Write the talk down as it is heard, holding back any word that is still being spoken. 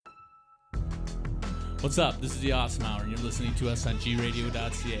What's up? This is the Awesome Hour, and you're listening to us on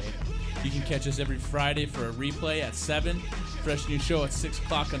gradio.ca. You can catch us every Friday for a replay at 7, fresh new show at 6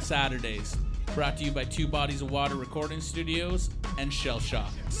 o'clock on Saturdays. Brought to you by Two Bodies of Water Recording Studios and Shell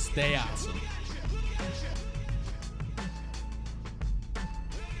Shock. Stay awesome.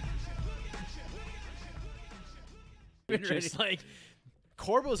 Just like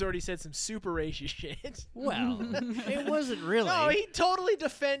Corbo's already said some super racist shit. Well, it wasn't really. No, he totally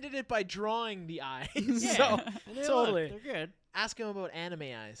defended it by drawing the eyes. Yeah. So They're totally. They're good. Ask him about anime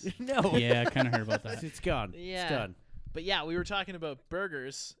eyes. No. Yeah, I kind of heard about that. It's gone. Yeah. It's done. But yeah, we were talking about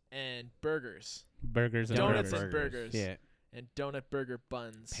burgers and burgers. Burgers and Donuts burgers. and burgers. Yeah. And donut burger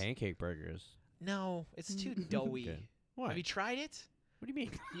buns. Pancake burgers. No, it's too doughy. Okay. What? Have you tried it? What do you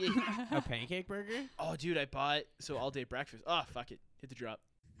mean? Yeah. A pancake burger? Oh, dude, I bought all day breakfast. Oh, fuck it. Hit the drop.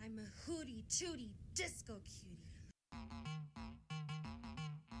 I'm a hootie tootie disco cutie.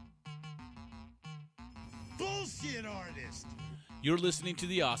 Bullshit artist. You're listening to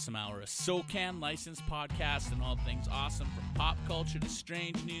the Awesome Hour, a SoCan licensed podcast and all things awesome from pop culture to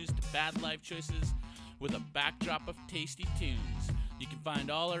strange news to bad life choices with a backdrop of tasty tunes. You can find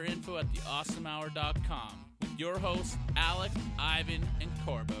all our info at theawesomehour.com with your hosts, Alec, Ivan, and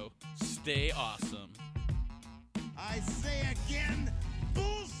Corbo. Stay awesome. I say again,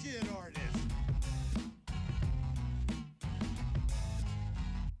 bullshit artist.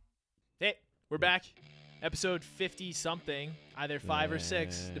 Hey, we're back. Episode 50-something, either 5 or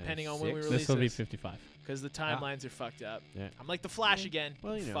 6, depending on when we 6. release This will be 55. because the timelines are fucked up. Yeah. I'm like the Flash again,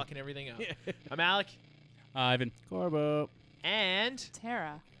 Well, you know. fucking everything up. I'm Alec, Ivan. Corbo. and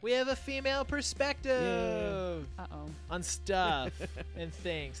Tara. we have a female perspective Uh-oh. on stuff and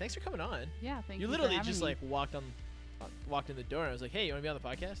things. Thanks for coming on. Yeah, thank You you literally for just having me. like walked in the door, and I was like, "Hey, you want to be on the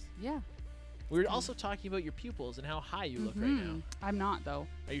podcast?" Yeah. We were also talking about your pupils and how high you look right now. I'm not, though.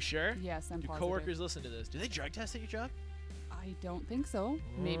 Are you sure? Yes, I'm Do positive. coworkers listen to this? Do they drug test at your job? I don't think so.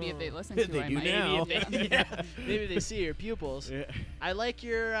 Maybe if they listen to They it, I do might. now. Maybe if they, yeah, maybe they see your pupils. Yeah. I like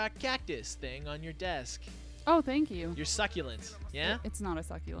your cactus thing on your desk. Oh, thank you. Your succulent. Yeah? It's not a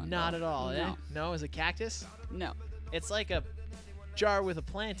succulent. Not though. at all, No. eh? No, is it cactus? No. It's like a jar with a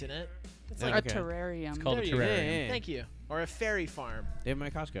plant in it. It's Yeah, like A okay. terrarium. It's called There a you go. terrarium. Yeah. Thank you. Or a fairy farm. They have my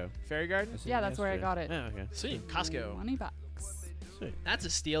Costco. Fairy garden? Yeah, that's where I got it. Oh, okay. Sweet. Costco. $20. Sweet. That's a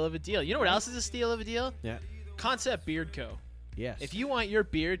steal of a deal. You know what else is a steal of a deal? Yeah. Concept Beard Co. Yes. If you want your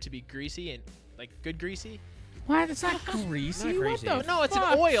beard to be greasy and like good greasy, What? It's not greasy. Not What greasy. the no, it's an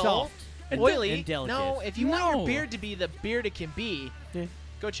fuck? oil. Soft. Oily. And delicate. No, if you want your No. beard to be the beard it can be, Yeah.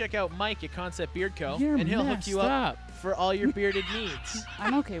 go check out Mike at Concept Beard Co. You're and he'll hook messed you up up. for all your bearded needs.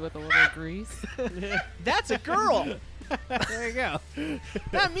 I'm okay with a little grease. That's a girl. There you go.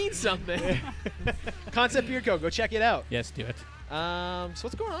 That means something. Concept Beard Co. Go check it out. Yes, do it. So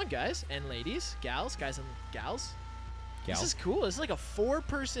what's going on, guys and ladies, guys and gals? Gal. This is cool. This is like a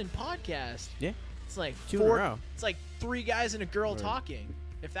 4-person podcast. Yeah. It's like 2 in a 4. row. It's like 3 guys and a girl Right. talking.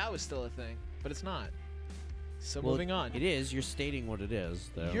 If that was still a thing, but it's not. So Well, moving on. It is. You're stating what it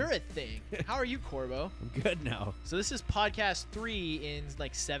is, though. You're a thing. How are you, Corbo? I'm good now. So this is podcast 3 in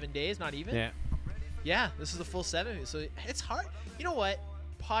like 7 days, not even. Yeah. Yeah, this is the full 7. So it's hard. You know what?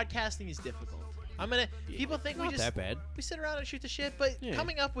 Podcasting is difficult. People think Not we just that bad. we sit around and shoot the shit, but Yeah.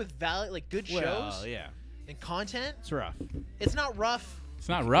 coming up with valid, like good Well, shows yeah. and content, It's rough. it's not rough. It's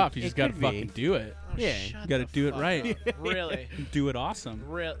not rough. You It just gotta could be. fucking do it. Oh, Yeah, shut you gotta the do it fuck right. up. Really, Do it awesome.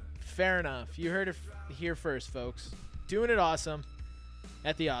 fair enough. You heard it here first, folks. Doing it awesome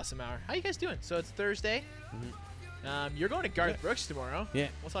at the Awesome Hour. How you guys doing? So it's Thursday. You're going to Garth Brooks tomorrow. Yeah.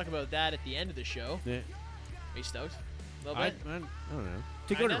 We'll talk about that at the end of the show. Yeah. Are you stoked? A little I bit. don't know.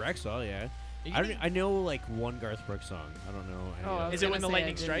 To go to Kinda? Rexall, yeah. You I, gonna- I know like one Garth Brooks song. I don't know. any Oh, I others. was Is it gonna When the say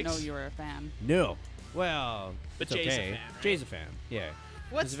Lightning I didn't Strikes? know you were a fan. No. Well, But it's Jay's a okay. fan, right? Jay's a fan. Yeah.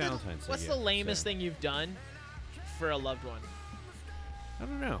 What's It's the Valentine's Day What's gift, the lamest so. thing you've done for a loved one? I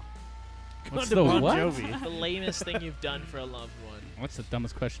don't know. What's To the Bon what? Jovi. The lamest thing you've done for a loved one. What's the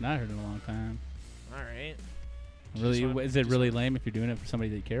dumbest question I heard in a long time? All right. Really, wanna- is it just really lame if you're doing it for somebody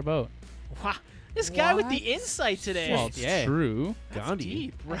that you care about? Wow. This guy with What? the insight today. Well, it's yeah. true. That's Gandhi.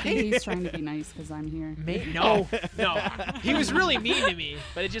 deep, I think right? he's trying to be nice because I'm here. No. He was really mean to me,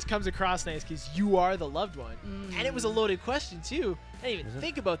 but it just comes across nice because you are the loved one. And it was a loaded question, too. I didn't even Is it?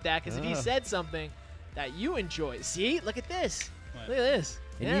 think about that because if he Ah. said something that you enjoy. See? Look at this. What? Look at this.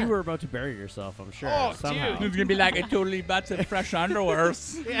 And Yeah. you were about to bury yourself, I'm sure. Oh, somehow. dude. It's gonna be like I totally bought some fresh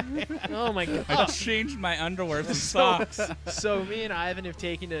underwears. Oh, my God. I changed my underwears and socks. So me and Ivan have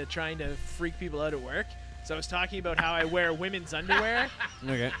taken to trying to freak people out at work. So I was talking about how I wear women's underwear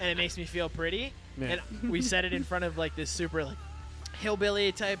Okay. and it makes me feel pretty. Yeah. And we said it in front of like this super like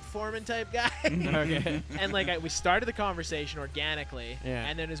hillbilly type, foreman type guy. Okay. And like we started the conversation organically, Yeah.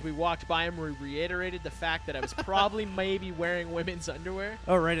 and then as we walked by him, we reiterated the fact that I was probably maybe wearing women's underwear.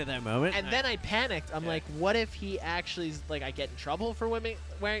 Oh, right at that moment. And then I panicked. I'm like, what if he actually is, like, I get in trouble for women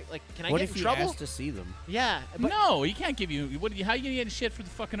wearing, like, can I what get if in he trouble? asked to see them? Yeah. But No, he can't give you. How you gonna get shit for the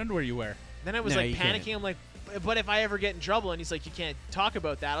fucking underwear you wear? then I was No, like you panicking. can't. I'm like, but if I ever get in trouble, and he's like, you can't talk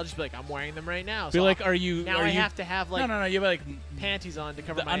about that, I'll just be like, I'm wearing them right now. Be So like, are you? now are I you, have to have like no. You're like panties on to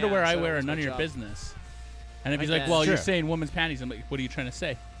cover the my underwear ass, I so wear that are was none my of your job. business. And if I he's like, guess. well, you're Sure. saying women's panties, I'm like, what are you trying to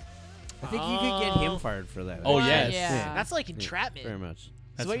say? I think you could get him fired for that. Oh, What? yes. Yeah. That's like Yeah, entrapment. very much.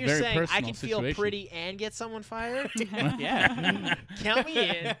 That's so what a you're very saying, I personal can feel situation. pretty and get someone fired? Yeah. Count me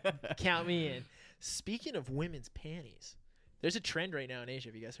in. Count me in. Speaking of women's panties, there's a trend right now in Asia.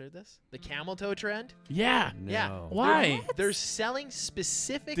 Have you guys heard this? The camel toe trend. Yeah. Yeah. No. Why? They're selling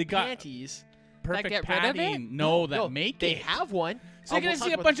specific They got- panties. Perfect get rid of it? padding. No, that No, make they it. have one. So you're we'll gonna see talk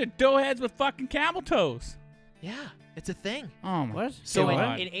a about- bunch of doughheads with fucking camel toes. Yeah, it's a thing. Oh my. What? So in,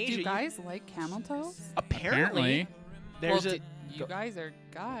 God. in Do Asia, you guys like camel toes? apparently there's well, a. you guys are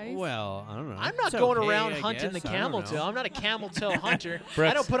guys. Well, I don't know. I'm not It's going okay, around I hunting guess. the I don't camel know. toe. I'm not a camel toe hunter. I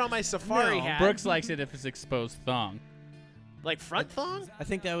Brooks- don't put on my safari No, hat. Brooks likes it if it's exposed thong. Like front thong? I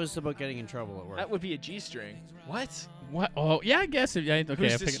think that was about getting in trouble at work. That would be a G-string. What? What? Oh, yeah, I guess. Okay, I pick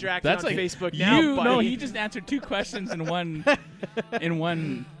it. distracted That's on like Facebook now, you, No, buddy? he just answered two questions in one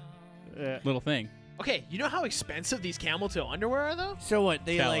little thing. Okay, you know how expensive these camel toe underwear are, though? So what?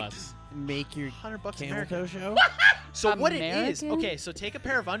 They Tell like us. make your $100 camel American. toe show? So what it is? American? Okay, so take a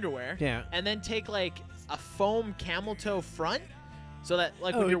pair of underwear. Yeah. And then take like a foam camel toe front, so that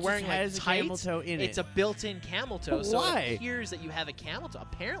like Oh, when it you're just wearing like has a tights, camel toe in it's it. a built-in camel toe. But So why? it appears that you have a camel toe.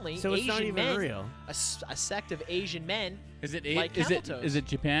 Apparently, So it's Asian not even men, real. A sect of Asian men. Is it Like is camel it toes. is it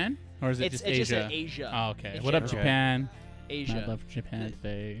Japan or is it It's just it's Asia? just Asia. Oh, okay. in What up, general. Japan? I Asia. love Japan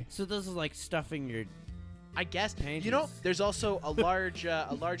today. So this is like stuffing your. I guess. Panties. You know, there's also a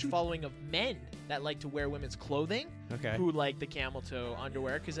large following of men that like to wear women's clothing Okay. who like the camel toe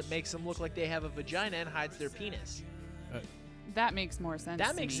underwear because it makes them look like they have a vagina and hides their penis. That makes more sense.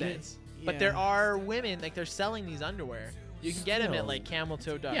 That to makes me. sense. But there Yeah. are women like they're selling these underwear. You can get them at Still. like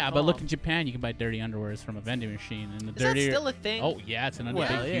cameltoe.com. Yeah, but look in Japan, you can buy dirty underwears from a vending machine, and the Is that dirtier. still a thing? Oh yeah, it's an Well,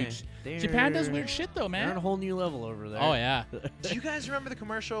 big, yeah. huge. Japan does They're- weird shit though, They're on a man. whole new level over there. Oh yeah, Do you guys remember the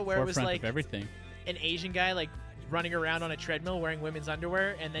commercial where it was forefront like of everything. an Asian guy like running around on a treadmill wearing women's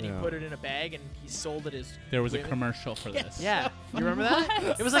underwear, and then he Yeah. put it in a bag and he sold it as There was a women? commercial for this. Yeah, you remember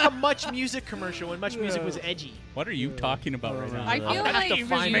that? It was like a Much Music commercial when Much Music was edgy. What are you talking about right now? I I'm feel gonna have like to you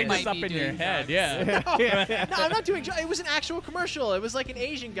find might it. Made this be up in your doing head, drugs. yeah. No, I'm not doing. It was an actual commercial. It was like an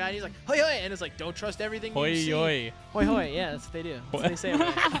Asian guy. And he's like, hoi hoi, and it's like, don't trust everything Hoi you see. hoi. Hoi hoi. Yeah, that's what they do. That's what they say. About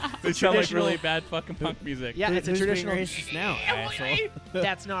it. They sound like traditional- really bad fucking punk music. Yeah, it's a Who's being traditional. racist now, asshole.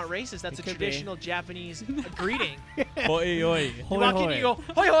 That's not racist. That's a It could be. traditional Japanese greeting. Hoi hoi. You Hoi walk in, hoi. you go,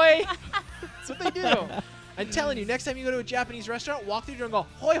 hoi hoi. That's what they do. I'm telling you, next time you go to a Japanese restaurant, walk through the door and go,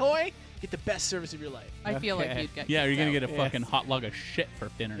 hoi hoi. Get the best service of your life. I feel like Okay. you'd get. Yeah, you're gonna kicked get a Yeah. fucking hot log of shit for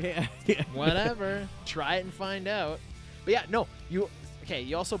dinner. Yeah. Yeah. Whatever. Try it and find out. But yeah, no, you. Okay,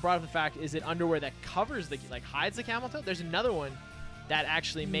 you also brought up the fact: is it underwear that covers the like hides the camel toe? There's another one that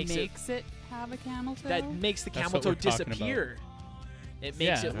actually out. makes it have a camel toe. that makes the That's camel what toe we're talking about. disappear. It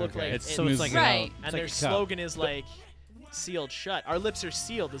makes Yeah, it look okay. like It's it- So it's like Right. and It's their like a cup. slogan is like sealed shut. Our lips are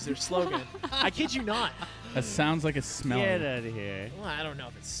sealed is their slogan. I kid you not. That sounds like it's smelly. Get out of here. Well, I don't know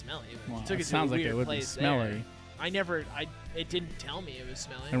if it's smelly. But Well, it took it it to sounds a like weird it would be place smelly. there. It didn't tell me it was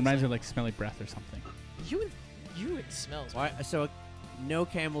smelly. It reminds me of like smelly breath or something. you and smells. Why? So no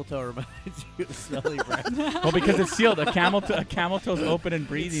camel toe reminds you of smelly breath. Well, because it's sealed. A camel toe's open and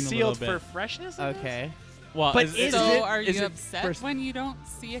breathing It's a sealed little for bit. freshness. I guess? Okay. Well, But is is So it- are is you it upset for- when you don't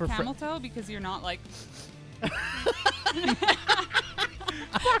see a for fr- camel toe because you're not like?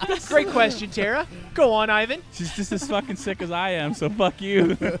 Great question, Tara. Go on, Ivan. She's just as fucking sick as I am, so fuck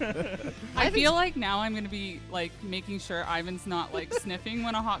you. I feel like now I'm gonna be like making sure Ivan's not like sniffing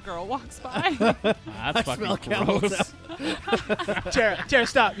when a hot girl walks by. That's I smell fucking camel gross. Tara,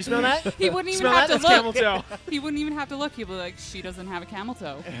 stop. You smell that? He wouldn't even Smell have that? to That's camel look. toe. He wouldn't even have to look. He'd be like, she doesn't have a camel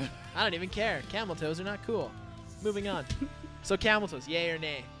toe. I don't even care. Camel toes are not cool. Moving on. So camel toes, yay or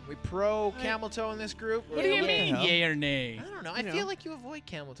nay? We pro camel toe in this group? What do you What the mean, hell? yay or nay? I don't know. I You know. feel like you avoid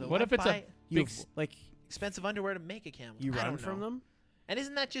camel toe. What Why if it's a buy You big like expensive underwear to make a camel? you I run don't from know. them? And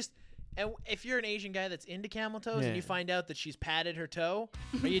isn't that just? And if you're an Asian guy that's into camel toes Yeah. and you find out that she's padded her toe,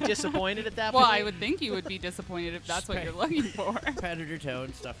 are you disappointed at that Well, point? I would think you would be disappointed if that's what you're looking for. Patted her toe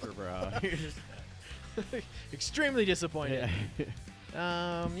and stuffed her bra. You're just Extremely disappointed.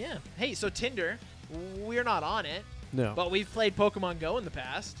 yeah. Yeah. Hey, so Tinder, we're not on it. No. but we've played Pokemon Go in the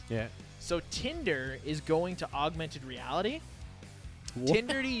past. Yeah. So Tinder is going to augmented reality. What?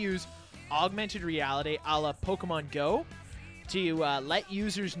 Tinder to use augmented reality a la Pokemon Go to let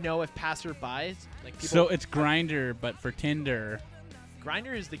users know if passerbys, like people. So it's Grinder, but for Tinder.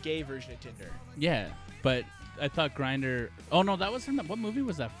 Grindr is the gay version of Tinder. Yeah, but I thought Grinder. Oh no, that was from what movie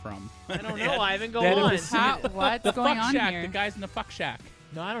was that from? I don't know. Ivan, go That on. was- What's The going Fuck on Shack. here? The guys in the Fuck Shack.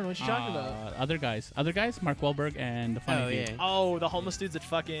 No, I don't know what you're talking about. Other guys. Mark Wahlberg and the funny Oh, dude. yeah. Oh, the homeless dudes that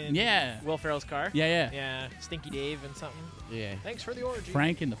fucking Yeah. Will Ferrell's car. Yeah. Yeah, Stinky Dave and something. Yeah. Thanks for the orgy.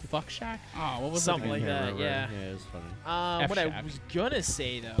 Frank in the Fuck Shack. Oh, what was Something it? like again? that. remember. Yeah. Yeah, it was funny. What I F-Shack. was gonna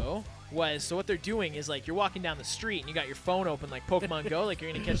say though was, so what they're doing is like you're walking down the street and you got your phone open like Pokemon Go, like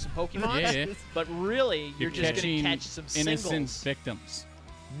you're gonna catch some Pokemon. Yeah. But really, you're just catching gonna catch some innocent singles. victims.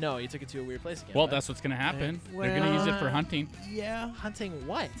 No, you took it to a weird place again. Well, bud. that's what's gonna happen. Yeah. They're gonna use it for Well- hunting Yeah. hunting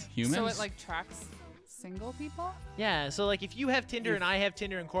what? humans. So it like tracks single people? Yeah, so like if you have Tinder and I have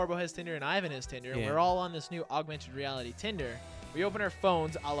Tinder and Corbo has Tinder and Ivan has Tinder and Yeah. we're all on this new augmented reality Tinder, we open our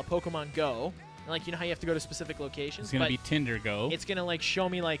phones a la Pokemon Go, and like you know how you have to go to specific locations, it's gonna but be Tinder Go. it's gonna like show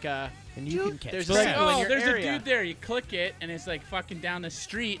me like And you can catch there's So a like, single in oh, your there's area. a dude there. You click it, and it's like fucking down the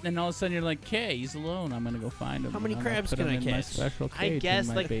street, and then all of a sudden you're like, "Okay, he's alone. I'm gonna go find him. How many I'm gonna crabs put can him I in my catch?" special I cage guess in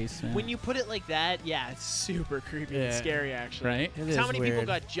my like basement. when you put it like that, yeah, it's super creepy and Yeah. scary actually. right? It It's how is many people weird.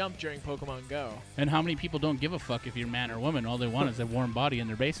 got jumped during Pokemon Go? And how many people don't give a fuck if you're man or woman? All they want is a warm body in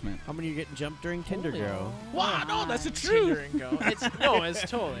their basement. How many are getting jumped during Tinder Holy Go? Wow, no, that's the Tinder truth. and Go. It's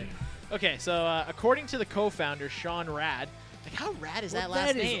totally. Okay, so according to the co-founder Sean Rad, like how rad is that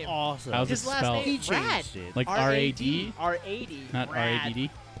last That is name? awesome. How's it His last spelled? name He Rad. changed it. Like R-A-D? R-A-D. Not Rad. R-A-D-D.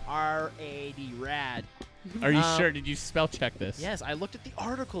 R-A-D. Rad. Are you Um, sure? Did you spell check this? Yes, I looked at the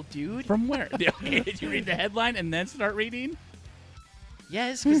article, dude. From where? Okay, did you read the headline and then start reading?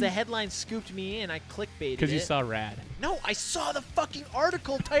 Yes, because the headline scooped me in. I clickbaited Because you it. saw rad. No, I saw the fucking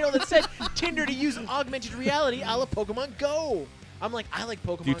article title that said Tinder to use augmented reality a la Pokemon Go. I'm like, I like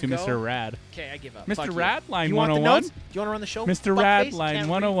Pokemon Due to Go. Mr. Rad. Okay, I give up. Mr. Fuck you. Radline You want the 101? notes? Do you want to run the show? Mr. Fuckface? Radline Can't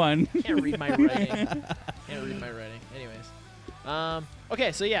 101. Can't read my writing. Can't read my writing. Anyways.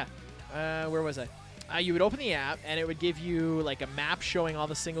 Okay, so yeah. Where was I? You would open the app, and it would give you like a map showing all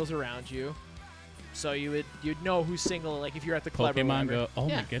the singles around you. So you'd know who's single, like if you're at the club or Pokemon whatever. Go. Oh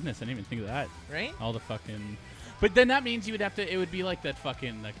Yeah. my goodness, I didn't even think of that. Right? All the fucking. But then that means you would have to. It would be like that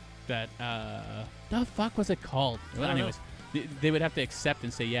fucking that. The fuck was it called? Well, don't know. anyways, they would have to accept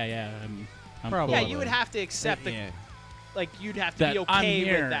and say, yeah, I'm Probably. Yeah, cool. you would have to accept the, Yeah. like you'd have to That be I'm okay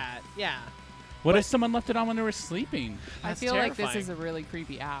here. with that. Yeah. What But- if someone left it on when they were sleeping? I That's feel like this terrifying. is a really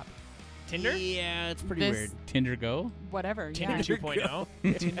creepy app. Tinder? Yeah, it's pretty This- weird. Tinder Go? Whatever. Tinder Yeah.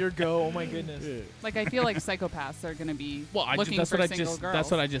 2.0. Tinder Go. Oh my goodness. Like I feel like psychopaths are gonna be Well, looking that's for what I single just. girls.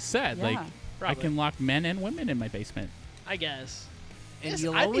 That's what I just said. Yeah. Like I Probably. can lock men and women in my basement. I guess. And Yes,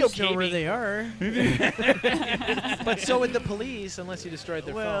 you'll I'd be always okay know where being- they are. But so would the police, unless you destroyed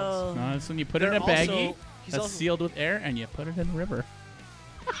their phones. No, that's when you put it in They're a baggie also- he's that's also- sealed with air and you put it in the river.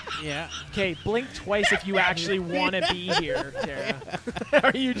 Yeah. Okay, blink twice if you actually want to be here, Tara.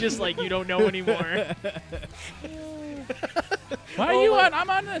 Are you just like you don't know anymore? Why are you on? I'm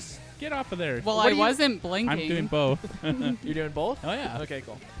on this. Get off of there. Well, What I do you- wasn't blinking. I'm doing both. You're doing both? Oh yeah. Okay,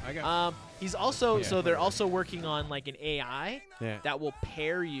 cool. I got. He's also Yeah. so they're also working on like an AI Yeah. that will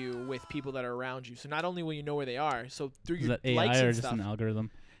pair you with people that are around you. So not only will you know where they are, so through Is your that likes AI or and just stuff, an algorithm?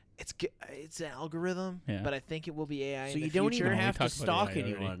 it's an algorithm, Yeah. but I think it will be AI. So in you the don't future. even No, we have to talked about stalk AI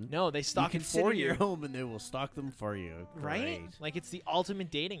already. anyone. No, they You stalk can it sit for in you, your home and they will stalk them for you. right? Great. Like it's the ultimate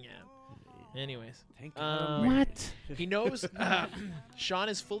dating app. Anyways, Thank God I'm Um, married. he knows. Sean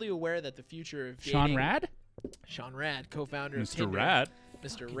is fully aware that the future of dating. Sean Rad? Sean Rad, co-founder of Mr. Tinder. Rad.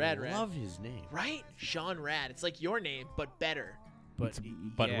 Mr. I Rad Rad. love his name. Right? Sean Rad. It's like your name, but better. But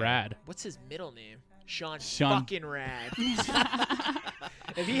But yeah. rad. What's his middle name? Sean Sean- fucking Rad.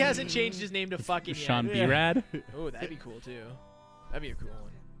 If he hasn't changed his name to fucking Sean yet. B. Rad. Oh, that'd be cool too. That'd be a cool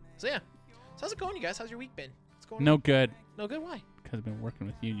one. So yeah. So how's it going, you guys? How's your week been? What's going No on? good. No good. Why? Because I've been working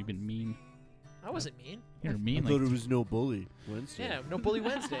with you and you've been mean. I wasn't mean. You're I mean. thought Like, it was no bully Wednesday. Yeah, no bully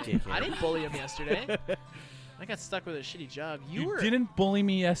Wednesday. Dickhead. I didn't bully him yesterday. I got stuck with a shitty job. You were. didn't bully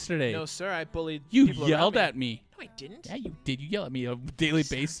me yesterday. No, sir. I bullied. You people yelled around at me. No, I didn't. Yeah, you did. You yell at me on a daily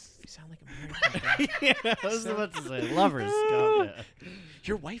basis. You sound like a married guy. Yeah, I was about to say lovers. Calm down.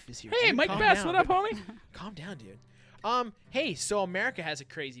 Your wife is here. Hey, dude. Mike Calm Bass, down. what up, homie? Calm down, dude. Hey, so America has a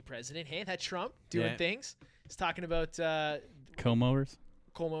crazy president. Hey, that Trump doing Yeah. things. He's talking about Comb overs.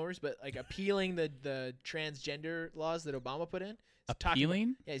 coal mowers, but like appealing the transgender laws that Obama put in. He's talking about-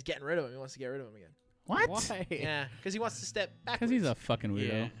 Appealing? yeah, he's getting rid of him. He wants to get rid of him again. What? Why? Yeah, because he wants to step back. Because he's a fucking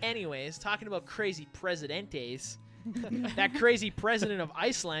weirdo. Yeah. Anyways, talking about crazy presidentes. That crazy president of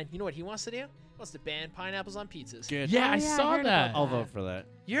Iceland, you know what he wants to do? He wants to ban pineapples on pizzas. Good. Yeah, Oh, I yeah, I saw heard that. about I'll vote for that.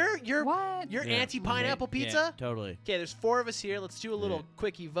 You're What? you're Yeah. anti-pineapple Yeah, pizza? totally. Okay, there's 4 of us here. Let's do a little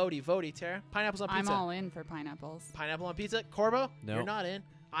quickie votey, Tara. Pineapples on I'm pizza. all in for pineapples. Pineapple on pizza. Corbo, No. you're not in.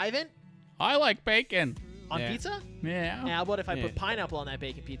 Ivan, I like bacon. on Yeah. pizza? Yeah. Now, how about if I Yeah. put pineapple on that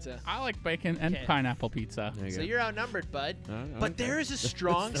bacon pizza? I like bacon and Okay. pineapple pizza. There you So go. you're outnumbered, bud. But Okay. there is a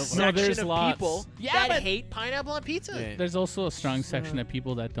strong No, section there's of lots. people Yeah, that but- hate pineapple on pizza. Yeah. There's also a strong section of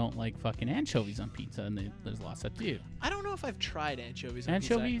people that don't like fucking anchovies on pizza, and there's lots that do. I don't know if I've tried anchovies on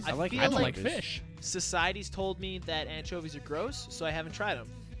Anchovies? pizza. I like feel I don't like like fish. society's told me that anchovies are gross, so I haven't tried them.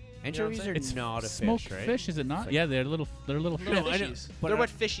 Anchovies are It's not a smoked fish, right? fish, is it not? like- yeah, they're little Little fish. No, I know, fishies. but They're I- what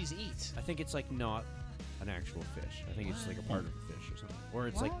fishies eat. I think it's like not an actual fish. I think it's like a part of the fish or something. Or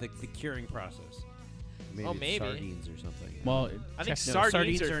it's like the curing process. Maybe Oh, it's maybe. sardines or something. Well, I think check- No,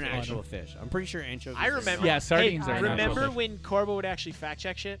 sardines are are an fish. actual fish. I'm pretty sure anchovies. I are remember. Yeah, not. sardines hey, are an actual remember fish. when Corbo would actually fact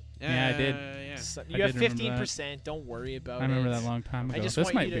check shit? Yeah, I did. Yeah. So I you have did remember that. 15%. Don't worry about I remember it. that a long time ago. I just This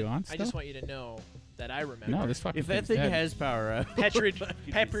want might you be to. on I still. just want you to know that I remember. No, this fucking If that thing's thing dead. has power,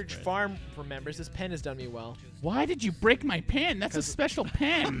 Pepperidge Farm remembers. This pen has done me well. Why did you break my pen? That's a special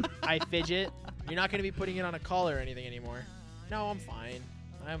pen. I fidget. You're not going to be putting it on a collar or anything anymore. No, I'm fine.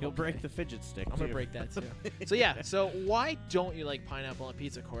 he'll okay. break the fidget stick. I'm gonna too. break that too. So yeah. So why don't you like pineapple on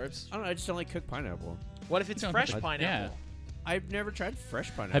pizza, Corbs? I don't know. I just don't like cooked pineapple. What if it's Don't- fresh yeah. pineapple? I've never tried fresh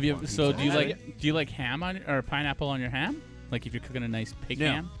pineapple. Have you? on So pizza. do you Have like ham on or pineapple on your ham? Like if you're cooking a nice pig No,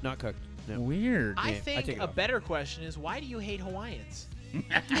 ham? not cooked. No. Weird. I Yeah, I think take it a off. better question is why do you hate Hawaiians?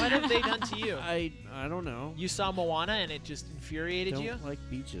 What have they done to you? I don't know. You saw Moana and it just infuriated don't you? like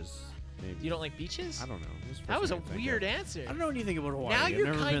beaches. Maybe. You don't like beaches? I don't know. That's the That first was a thing I think weird of. answer. I don't know anything about Hawaii. Now I've you're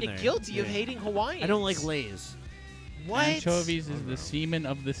never kind been of there. guilty of Yeah. hating Hawaiians. I don't like Lay's. What? Anchovies is I don't know. the semen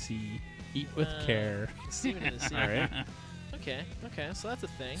of the sea. Eat with Uh, care. Semen in the sea. All right. Okay, so that's a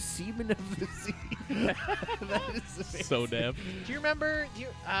thing. Semen of the sea. That is amazing. So dev. Do you remember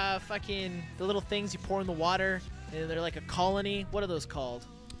fucking the little things you pour in the water and they're like a colony? What are those called?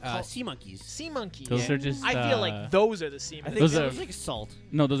 Sea monkeys. Sea monkeys. Those are just. I feel like those are the sea I monkeys. think Those that are- was like salt.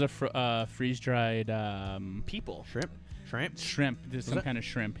 no, those are freeze dried People. Shrimp. shrimp. There's some that- kind of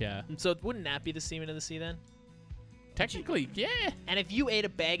shrimp. Yeah. So wouldn't that be the semen of the sea then? Technically, yeah. And if you ate a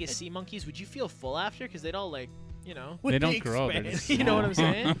bag of sea monkeys, would you feel full after? Because they'd all like, you know. They don't grow. They're just You know what I'm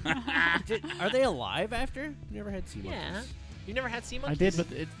small. saying? Are they alive after? Never had sea monkeys. Yeah. You never had sea I monkeys?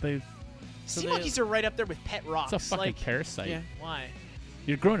 did, but Sea so they- monkeys are right up there with pet rocks. it's a fucking like, parasite. Yeah. why?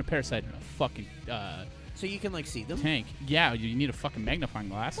 You're growing a parasite in a fucking So you can like see them. tank. Yeah, you need a fucking magnifying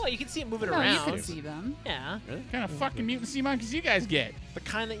glass. Well, you can see it moving No, you around. can see them. Yeah, Really? What kind of fucking mutant sea monkeys you guys get? the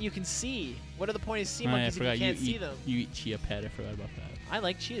kind that you can see. What are the point of sea Oh, yeah, I monkeys if forgot you can't you see eat, them? You eat chia pet. I forgot about that. I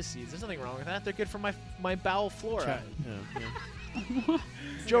like chia seeds. There's nothing wrong with that. They're good for my bowel flora. Yeah.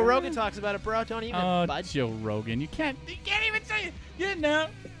 Joe Rogan talks about it, bro. Don't even, Oh, bud. Joe Rogan, you can't even say it. You know.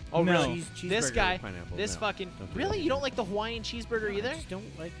 Oh, no. really? This Cheeseburger guy, with pineapple, this no. fucking. Don't do Really? that. You don't like the Hawaiian cheeseburger I either? just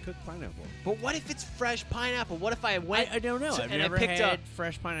don't like cooked pineapple. But what if it's fresh pineapple? What if I went I don't know. to- I've and never I picked had up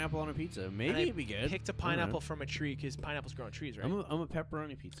fresh pineapple on a pizza. and Maybe I it'd be good. picked a I don't know. pineapple from a tree because pineapples grow on trees, right? I'm a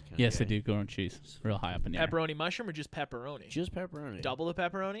pepperoni pizza kind Yes, of they guy. do grow on cheese. Real high up in the air. Pepperoni mushroom or just pepperoni? Just pepperoni. Double the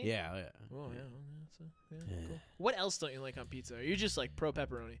pepperoni? Yeah. Oh yeah. Cool. What else don't you like on pizza? Are you just like pro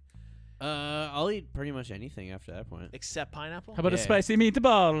pepperoni I'll eat pretty much anything after that point. except pineapple? How about a Yeah. spicy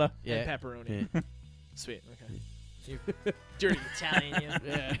meatball? Yeah. And pepperoni. Yeah. Sweet. Okay. You dirty Italian.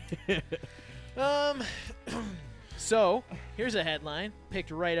 You. Yeah. So here's a headline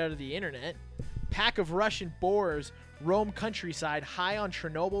picked right out of the internet: pack of Russian boars roam countryside high on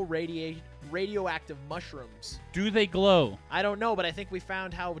Chernobyl radioactive mushrooms. Do they glow? I don't know, but I think we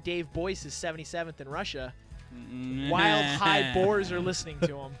found how Dave Boyce is 77th in Russia. Mm-hmm. Wild high boars are listening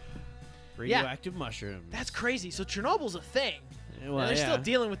to him. Radioactive mushrooms. That's crazy. So Chernobyl's a thing. well, And they're still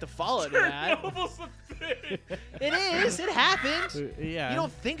dealing with the fallout of that. It is. It happened. Yeah. You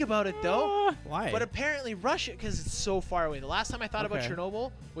don't think about it though. Why? But apparently Russia, because it's so far away. The last time I thought about Okay.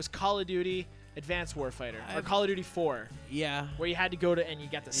 Chernobyl was Call of Duty Advanced Warfighter or I've- Call of Duty 4, yeah. where you had to go to and you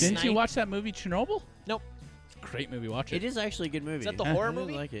got the Didn't you snipe. watch that movie Chernobyl? Nope. Great movie. Watch it. It is actually a good movie. Is that the I horror really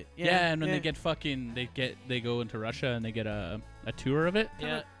movie? like it. Yeah, and when they get fucking, they go into Russia and they get a tour of it.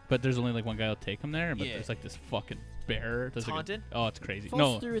 Yeah. But there's only like one guy who'll take them there. But Yeah. there's like this fucking bear. There's It's like haunted? oh, it's crazy. falls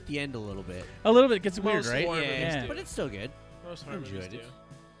No, through at the end a little bit. a little bit. It gets weird, Most right? horror movies Yeah. do. But it's still good. Most horror movies Enjoyed do.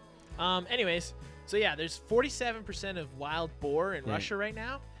 it. Anyways, so yeah, there's 47% of wild boar in Yeah. Russia right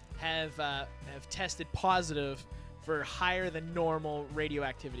now have tested positive for higher than normal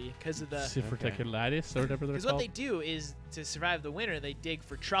radioactivity because of the. Ciferticulatis or whatever they're Because what called. they do is to survive the winter, they dig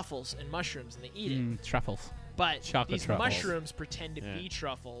for truffles and mushrooms and they eat it. Truffles. But Chocolate these truffles. mushrooms pretend to Yeah. be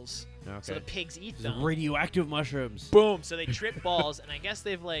truffles, so Okay. the pigs eat The them. radioactive mushrooms. Boom! So they trip balls, and I guess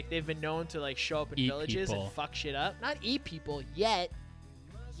they've been known to like show up in Eat villages people. and fuck shit up. Not eat people yet.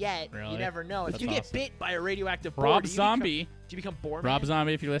 Really? You never know. If That's you get awesome. bit by a radioactive boar, Rob do you Zombie. become, do you become boar Rob man?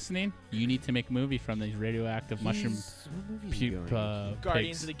 Zombie, if you're listening, you need to make a movie from these radioactive mushroom What movie is he puke going? Guardians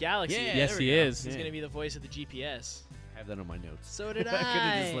pigs. of the Galaxy. Yeah, Yes, there he we go. is. He's Yeah. gonna be the voice of the GPS. I have that on my notes. So did I I. could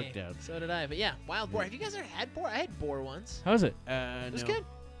have just looked down. So did I. But yeah, wild boar. Have you guys ever had boar? I had boar once. How is it? It was No. good.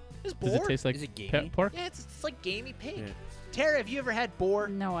 It was Does boar. it taste like Is it gamey? pet pork? Yeah, it's like gamey pig. Yeah. Tara, have you ever had boar?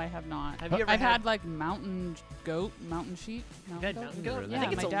 No, I have not. Have you ever I've had like mountain goat, mountain sheep. You've had mountain goat? Really? I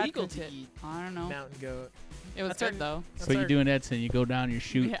think Yeah, it's my dad illegal cooked to it. eat I don't know. mountain goat. It was That's our- good though. That's So you our- doing Edson? You go down, you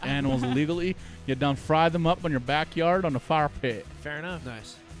shoot Yeah. animals illegally, you done fry them up in your backyard on the fire pit. Fair enough.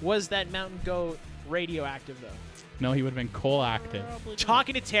 Nice. Was that mountain goat radioactive though? No, he would have been coal active.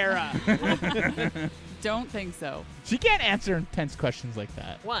 Talking to Tara. Don't think so, She can't answer intense questions like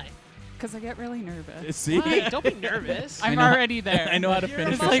that. Why? because I get really nervous. See? Why? Don't be nervous. I'm know- already there. I know how to You're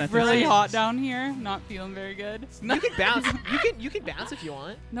finish It's the like sentence. really Nice. hot down here. Not feeling very good. You can bounce. You can bounce if you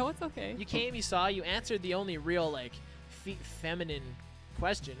want. No, it's okay. You came, you saw, you answered the only real like feminine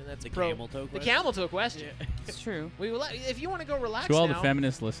question, and that's The pro- camel toe The question? camel toe question. It's true. We will let, if you want to go relax To all now. the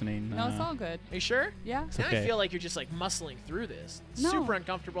feminists listening, No, it's all good. Are you sure? Yeah. It's Now okay. I feel like you're just like muscling through this. No. Super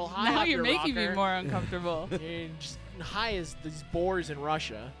uncomfortable. High Now off you're your making rocker. me more uncomfortable. You're just high as these boars in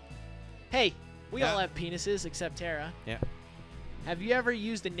Russia. Hey, we all have penises except Tara. Yeah. Have you ever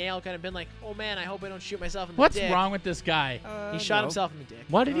used a nail gun and been like, oh man, I hope I don't shoot myself in the What's dick? wrong with this guy? He shot himself in the dick.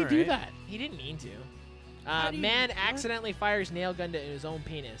 Why did he do Alright. that? He didn't mean to. do you- Man what? accidentally fires nail gun to his own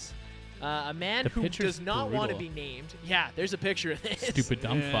penis. A man The who picture's does not want to brutal. be named. Yeah, there's a picture of this. Stupid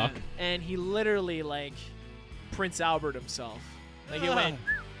dumb Yeah. fuck. And he literally like Prince Albert himself. Like it went,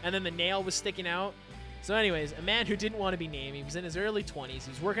 and then the nail was sticking out. So, anyways, a man who didn't want to be named. He was in his early 20s. He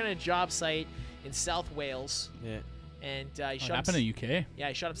was working on a job site in South Wales, Yeah. and he What shot. happened in the UK? Yeah,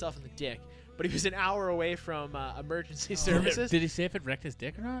 he shot himself in the dick. But he was an hour away from emergency services. Did he say if it wrecked his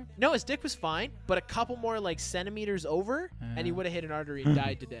dick or not? No, his dick was fine, but a couple more like centimeters over, and he would have hit an artery and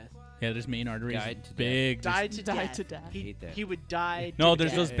died to death. Yeah, there's main arteries. Died to death. big. Died to Died death. to death. He, Hate that. he would die. No, to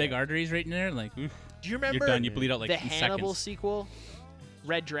there's death. those big arteries right in there. Like, oof. Do you remember You're done. You bleed out like the in Hannibal seconds. sequel,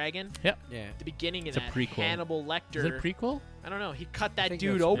 Red Dragon? Yep. Yeah. The beginning of It's a that prequel. Hannibal Lecter. Is it prequel? I don't know. He cut I that think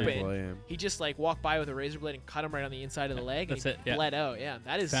dude that's open. prequel, yeah. He just like walked by with a razor blade and cut him right on the inside of the leg. That's and it, he yeah. bled out. Yeah,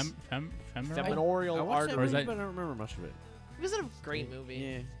 that is Femoral? femoral I watched that Or is artery. movie, that- but I don't remember much of it. It was a great movie.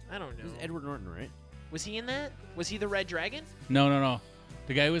 Yeah. I don't It was know. Edward Norton, right? Was he in that? Was he the Red Dragon? No.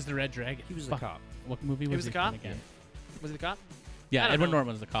 The guy who was the Red Dragon. He was the Fuck. cop. What movie He was he the cop? from again? Was he the cop? Yeah, I don't Edward know.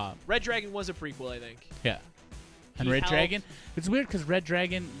 Norton was the cop. Red Dragon was a prequel, I think. Yeah. And He Red helped- Dragon. It's weird because Red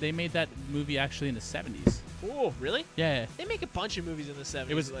Dragon, they made that movie actually in the 70s. Oh, really? Yeah. They make a bunch of movies in the 70s.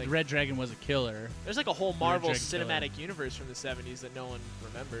 It was like, Red Dragon was a killer. there's like a whole Marvel Dragon killer. cinematic universe from the 70s that no one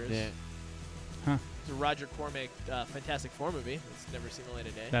remembers. Yeah. Huh. It's a Roger Cormick Fantastic Four movie. It's never seen the light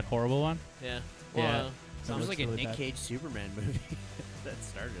of day. That horrible one. Yeah. Yeah. Well, It That was looks like a really Nick bad. Cage Superman movie that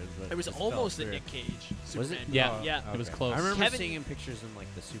started. But it was just almost fell a through. Nick Cage Was it? Superman. Yeah. Oh, Yeah. It was okay. close. I remember Kevin- seeing him pictures in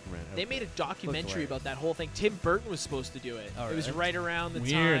like the Superman. They made a documentary hilarious. about that whole thing. Tim Burton was supposed to do it. Oh, It was really? right around the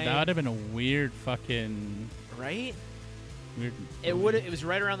Weird. time. That would have been a weird fucking right? weird. It would. It was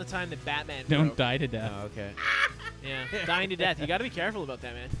right around the time that Batman. Don't broke. die to death. Oh, okay. Yeah, dying to death. You got to be careful about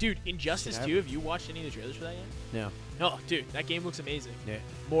that, man. Dude, Injustice Shit 2. Have you watched any of the trailers for that yet? No. No, dude, that game looks amazing. Yeah.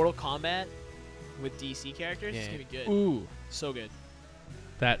 Mortal Kombat with DC characters. It's Yeah. gonna be good. Ooh, So good.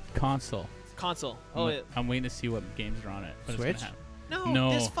 that console. Console. Oh I'm waiting to see what games are on it. But Switch? It's gonna have. no,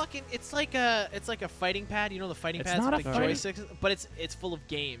 No. this fucking. It's like a fighting pad. You know the fighting It's pads not with a the fighting- joysticks, but it's full of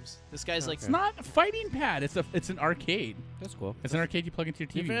games. This guy's like Okay. It's not a fighting pad. It's an arcade. That's cool. It's an arcade you plug into your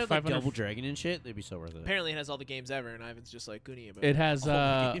If TV. it had like 500 Double Dragon and shit, they'd be so worth it. apparently it has all the games ever, and Ivan's just like Goonie about It has All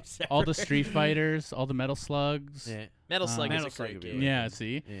the games all the ever. Street Fighters, all the Metal Slugs. Yeah. Metal Slug Metal is a Slug great would be game. really Yeah,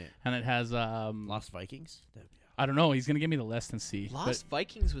 see, Yeah. and it has Lost Vikings. That'd be I don't know. He's gonna give me the less than C. Lost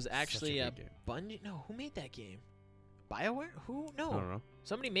Vikings was actually a a great game. Bungie. No, who made that game? BioWare? Who? I don't No, know.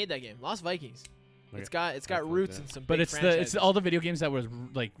 somebody made that game. Lost Vikings. Okay. It's got I'll look roots that. in some. But big it's franchises. all the video games that was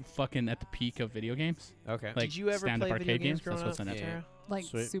like fucking at the peak of video games. Okay. Like Did you ever stand-up play video arcade games games. growing That's what's up? in it. Yeah. Tara? Like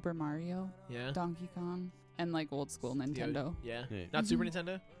Sweet. Super Mario, Yeah. Donkey Kong, and like old school Nintendo. Yeah. Yeah. Not Super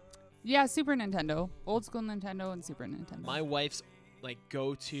Nintendo. Yeah, Super Nintendo, old school Nintendo, and Super Nintendo. My wife's like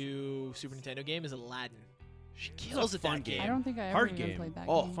go-to Super Nintendo game is Aladdin. She kills at fun that game. I don't think I ever Hard even game. played that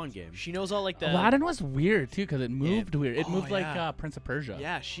Oh, game. Fun game. She knows all like the. Aladdin was weird too because it moved weird. It Oh, moved like yeah. Prince of Persia.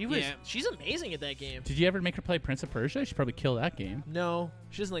 Yeah, she was. Yeah. She's amazing at that game. Did you ever make her play Prince of Persia? She probably killed that game. No,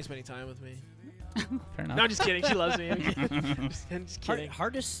 she doesn't like spending time with me. Fair enough. No, I'm just kidding. She loves me. I'm just kidding.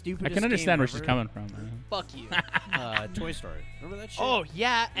 Hardest, I stupidest can understand game where she's ever. coming from. Man. Fuck you. Toy Story. Remember that shit? Oh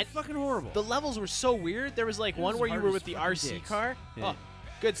yeah, and it's fucking horrible. the levels were so weird. There was like It one was where you hard were as with the fucking RC dicks. car. Yeah. Oh,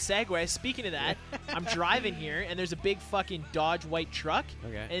 good segue. Speaking of that, I'm driving here and there's a big fucking Dodge white truck,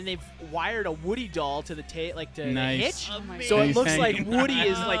 Okay. and they've wired a Woody doll to the to Nice. the hitch. Amazing. So it Nice. looks like Thank Woody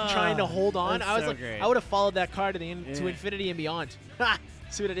is like trying to hold on. That's I was so like, great. I would have followed that car to the to Yeah. infinity and beyond. Ha!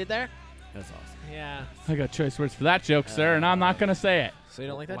 See what I did there? That's awesome. Yeah. I got choice words for that joke, sir, and I'm not gonna say it. So you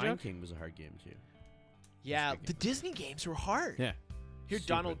don't like that Lion joke? King was a hard game too. Yeah. Big The Disney games were hard. Yeah. Here, Stupid.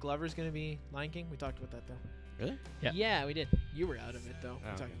 Donald Glover's gonna be Lion King. We talked about that though. Really? Yeah. Yeah, we did. You were out of it though. Oh, We're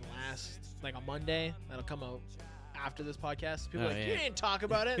okay. talking like on Monday. That'll come out after this podcast. People Oh, are like, yeah. you didn't talk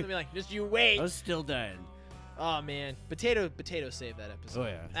about it. And they'll be like, just you wait. I was still dying. Oh man, potato saved that episode. Oh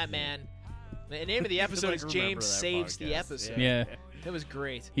yeah. That man. The name of the episode Like, is remember James that saves the podcast. episode. Yeah. It was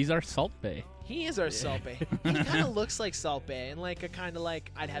great. He's our Salt Bay. He is our Salpe. He kind of looks like Salpe, and like a kind of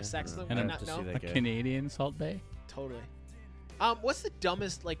like I'd have sex with him. And I'd I'm- not to know. see A that guy. Canadian Salt Bay. Totally. What's the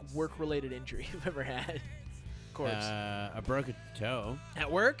dumbest like work-related injury you've ever had? Corpse. I broke a toe. At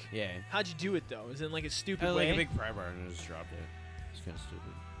work? Yeah. How'd you do it though? Is it in like a stupid I way? like a big pry bar and I just dropped it. It's kind of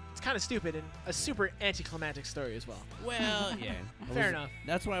stupid. It's kind of stupid and a super anticlimactic story as well. Well, yeah. Fair enough.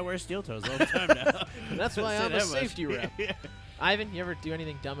 That's why I wear steel toes all the time now. That's why Say I'm a that much. safety rep. Yeah. Ivan, you ever do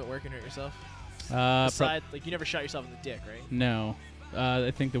anything dumb at work and hurt yourself? Pro- Aside, like you never shot yourself in the dick, right? no.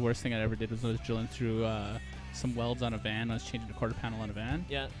 I think the worst thing I ever did was I was drilling through some welds on a van. I was changing a quarter panel on a van,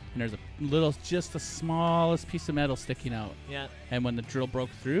 Yeah, and there's a little, just the smallest piece of metal sticking out. yeah. And when the drill broke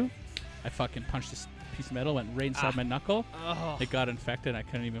through, I fucking punched this piece of metal, went right inside my knuckle. Oh, It got infected. I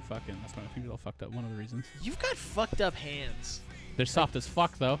couldn't even fucking. That's why my fingers all fucked up. One of the reasons. you've got fucked up hands. They're soft as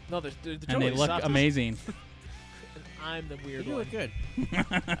fuck though, No, they're and totally they look soft as- amazing. And I'm the You weird do one. look good.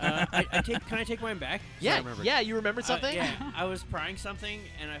 Can I take mine back? 'Cause I Yeah, remembered. yeah. You remembered something? Yeah, I was prying something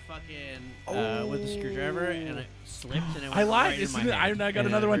and I fucking with the screwdriver and I slipped and it went I lied. right in This my is- hand. I got And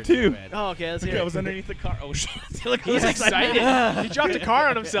another it one hurt so too. bad. Oh, okay. Let's hear I it. was underneath the car. Oh shit! Look, He was excited. He dropped a car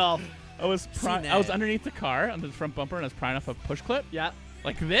on himself. I was Seen I was that. underneath the car on the front bumper, and I was prying off a push clip Yeah.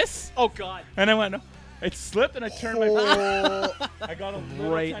 like this, Oh God. and I went. It slipped, and I turned my. Oh. I got a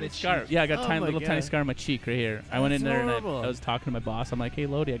little Right in tiny the scar. cheek. Yeah, I got a Oh tiny my little tiny God. scar on my cheek right here. I went in That's there and horrible. I was talking to my boss. I'm like, "Hey,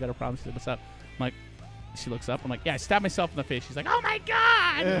 Lodi, I got a problem." She said, "What's up?" I'm like, she looks up. I'm like, "Yeah, I stabbed myself in the face." She's like, "Oh my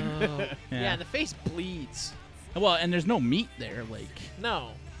God!" Oh. Yeah. Yeah, and the face bleeds. Well, and there's no meat there. Like,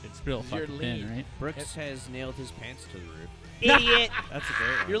 No. it's real You're fucking lean. thin, right? Brooks has nailed his pants to the roof. Idiot. That's a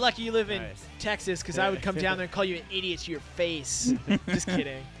great one. You're lucky you live in Nice. Texas, because I would come down there and call you an idiot to your face. Just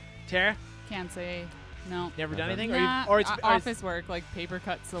kidding. Tara, Can't say no. never done Nothing? anything? Nah, Or it's office work, like paper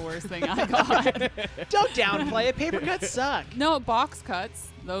cuts, the worst thing I got. don't downplay it. Paper cuts suck. No, box cuts,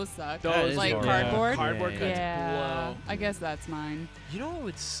 those suck. That is like horrible. cardboard. Cardboard Yeah, cuts Yeah, blow. I guess that's mine. You know what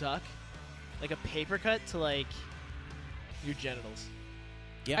would suck? Like a paper cut to like your genitals.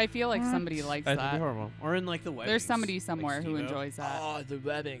 Yeah. I feel like somebody likes That'd be that. horrible. Or in like the weddings. There's somebody like somewhere who Steve-O. enjoys that. Oh, the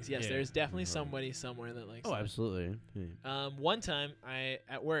webbings. Yes, Yeah. there's definitely Right. somebody somewhere that likes Oh, that. absolutely. Yeah. One time,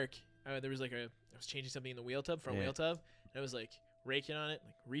 at work, there was like I was changing something in the wheel tub, front Yeah. wheel tub, and I was like raking on it,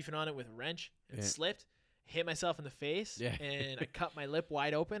 like reefing on it with a wrench, and it Yeah. slipped, hit myself in the face, Yeah. and I cut my lip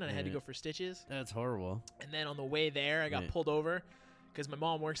wide open, and I had to Yeah. go for stitches. That's horrible. And then on the way there, I got Yeah. pulled over because my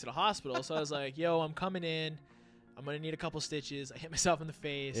mom works at a hospital, so I was like, "Yo, I'm coming in. I'm gonna need a couple stitches." I hit myself in the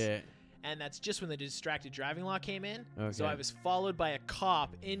face. Yeah. And that's just when the distracted driving law came in. So Okay. I was followed by a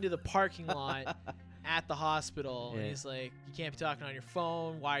cop into the parking lot at the hospital. And Yeah. he's like, "You can't be talking on your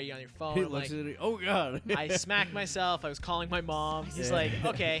phone. Why are you on your phone?" He I'm looks like, at it. Oh God. I smacked myself. I was calling my mom. He's Yeah. like,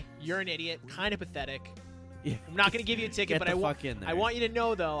 "Okay, you're an idiot. Kind of pathetic. Yeah. I'm not going to give you a ticket, Get but the I fuck in there. I want you to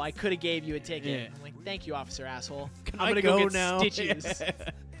know, though, I could have gave you a ticket." Yeah. I'm like, "Thank you, officer asshole. Can I'm I going to go get now? stitches."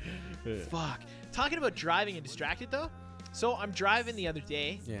 Yeah. Fuck. Talking about driving and distracted, though. So I'm driving the other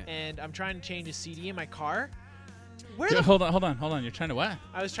day, Yeah. and I'm trying to change a CD in my car. Where Yeah, the hold on. You're trying to what?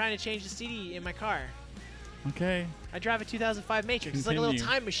 I was trying to change the CD in my car. Okay. I drive a 2005 Matrix. It's like a little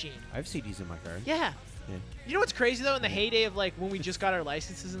Continue. time machine. I have CDs in my car. Yeah. Yeah. You know what's crazy though? In the heyday of like when we just got our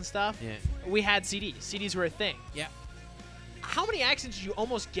licenses and stuff, Yeah. we had CDs. CDs were a thing. Yeah. How many accidents did you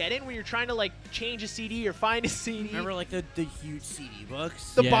almost get in when you're trying to like change a CD or find a CD? Remember like the huge CD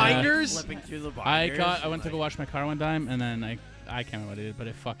books? the Yeah. binders? Flipping through the I binders. went to go wash my car one time, and then I can't remember what I did, but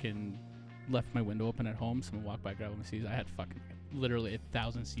I fucking left my window open at home. Someone walked by, grabbed my CDs. I had fucking literally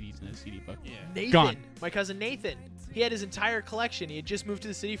 1,000 CDs in a CD book. Yeah. Nathan, Gone. my cousin Nathan. He had his entire collection. He had just moved to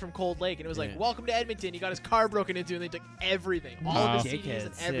the city from Cold Lake, and it was like, Yeah. "Welcome to Edmonton." He got his car broken into, and they took everything, all of his CDs and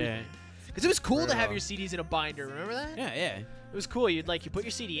Dickheads, everything. yeah. Because it was cool to have Brutal. your CDs in a binder. Remember that? Yeah, yeah. It was cool. You put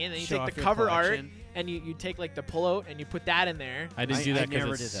your CD in, and you Show take off the your cover art, collection. and you take like the pullout, and you put that in there. I didn't do I that never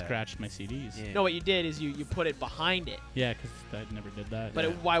because it did that. scratched my CDs. Yeah. No, what you did is you put it behind it. Yeah, because I never did that. But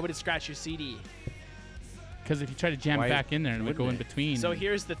why would it scratch your CD? Because if you try to jam Why it back in there, and it would go in wouldn't it? between. So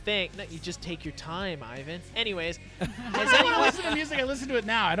here's the thing. No, you just take your time, Ivan. Anyways, Has anyone listen to music? I listen to it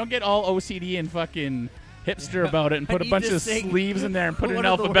now. I don't get all OCD and fucking hipster about it and put a You bunch of just sing sleeves in there and put it in one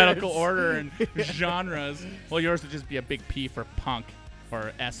of the alphabetical words. order and genres. Well, yours would just be a big P for punk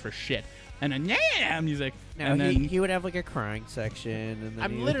or S for shit. And then music. No, and then he would have like a crying section. And then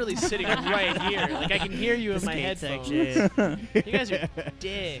I'm literally sitting right here. Like I can hear you in my headphones. section. You guys are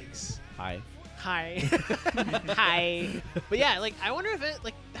dicks. Hi. Hi. Hi. But yeah, like I wonder if it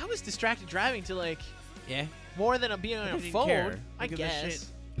that was distracted driving to Yeah. more than being on I a didn't phone. care. I Look at this guess.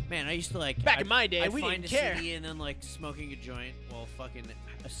 shit. Man, I used to Back in my day, I'd we find didn't a care. CD and then like smoking a joint while fucking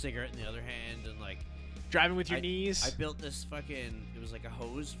a cigarette in the other hand and like Driving with your I knees. built this fucking. It was like a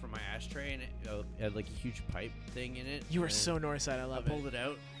hose for my ashtray and it had like a huge pipe thing in it. You were and so Northside. I I love pulled it. it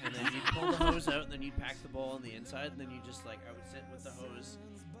out and then you'd pull the hose out and then you'd pack the ball on the inside and then you just like I would sit with the hose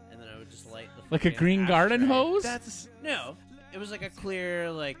and then I would just light the like a fucking green garden ashtray. hose. That's No, it was like a clear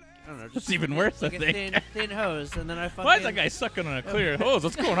like I don't know. Just That's even worse, Like I a think. thin hose and then I fucking. Why is that guy sucking on a clear hose?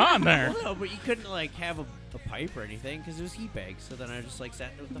 What's going on there? Well, no, but you couldn't like have a pipe or anything because it was heat bags. So then I just like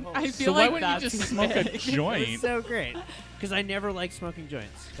sat with the hose. I So feel why like wouldn't you that's just smoke a big. It joint? was so great because I never liked smoking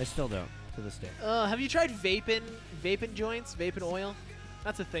joints. I still don't to this day. Have you tried vaping joints, vaping oil?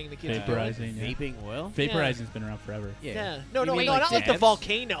 That's a thing the kids are doing. Vaporizing. Yeah. Vaping oil. Vaporizing's been around forever. Yeah. No, You no, mean no, like not like the dabs?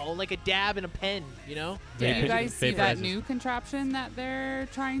 volcano, like a dab and a pen, you know? Do Yeah. you guys see that Vaporizers. new contraption that they're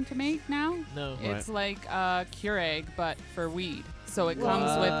trying to make now? No. What? It's like a Keurig, but for weed. So it comes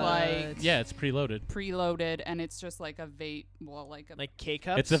with like Yeah, it's preloaded. preloaded, and it's just like a vape. Well, like a Like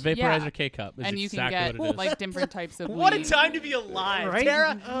K-cups? It's a vaporizer Yeah. K-cup. It's and you can exactly get what it is. like different types of What a weed. time to be alive, Right?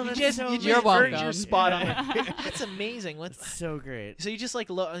 Tara. Oh, you that's just so you just You're earned welcome. your spot on Yeah. it. That's amazing. What's It's so great. so you just like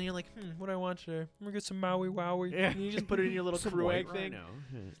look and you're like, what do I want today? I'm gonna get some Maui Wowie. Yeah. And you just put it in your little Some crew white egg thing. rhino.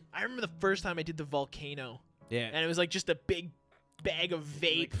 I remember the first time I did the volcano, Yeah. and it was like just a big bag of You,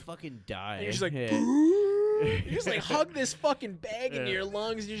 vape. like, fucking die. And you're just like, Yeah. you just like hug this fucking bag into Yeah. your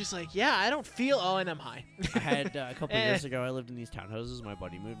lungs, and you're just like, yeah, I don't feel. Oh, and I'm high. I had a couple Eh. years ago. I lived in these townhouses. My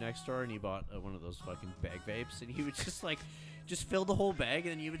buddy moved next door, and he bought one of those fucking bag vapes, and he would just like, just fill the whole bag,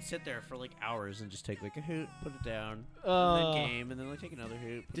 and then you would sit there for like hours and just take like a hoot, put it down, and then game, and then like take another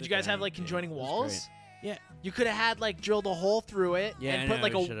hoot. put Did it you guys have down, like game. conjoining It was walls? great. Yeah. You could have had like drilled a hole through it Yeah, and I put know,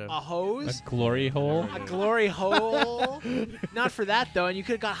 like we a should've. hose. A glory hole. A glory hole. Not for that though, and you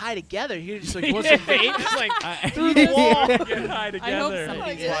could have got high together. You could just like want some vape, just like through the wall. Get high I hope together. somebody-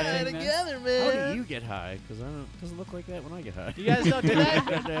 Like, yeah, watching this. together, How man. do you get high? Because I don't. It doesn't look like that when I get high. You guys don't do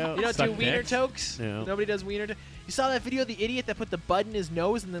that? No. You don't Suck do wiener dicks? tokes? No. Nobody does wiener tokes. You saw that video of the idiot that put the bud in his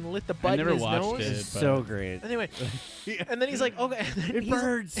nose and then lit the bud never in his watched nose? it. It's so great. Anyway, and then he's like, okay. And then It he's like-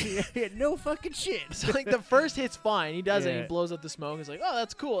 burns. Yeah, no fucking shit. So like the first hit's fine. He does it. He Yeah. blows up the smoke. He's like, oh,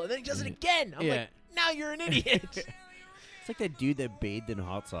 that's cool. And then he does it again. I'm Yeah. like, now you're an idiot. It's like that dude that bathed in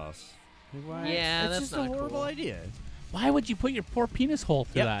hot sauce. Like, why? Yeah, That's that's just not a horrible cool. idea. Why would you put your poor penis hole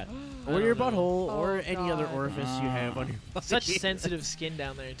through Yep. that? Or I your don't butthole, know. or Oh, any other God. orifice you have on your body. Such sensitive skin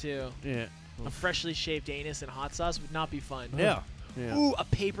down there too. Yeah. A freshly shaved anus and hot sauce would not be fun. Yeah. Yeah. Ooh, a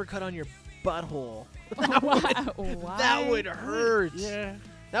paper cut on your butthole. Why? That would hurt. Yeah.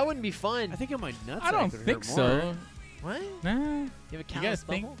 That wouldn't be fun. I think on my nuts. I don't could think hurt more. so. What? Nah. You have a You callous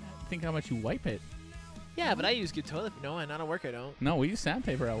guys butthole? think how much you wipe it. Yeah, but I use good toilet. No, and not at work I don't. No, we use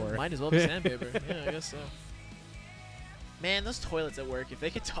sandpaper at work. Might as well be sandpaper. Yeah, I guess so. Man, those toilets at work, if they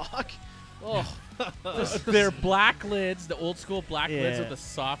could talk. Oh, They're black lids, the old school black lids Yeah. with the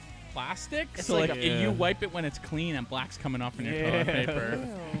soft plastic. It's so like like, a- if Yeah. you wipe it when it's clean and black's coming off in your toilet Yeah. paper.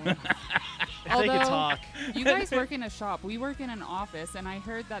 if they could Although- talk. You guys work in a shop. We work in an office, and I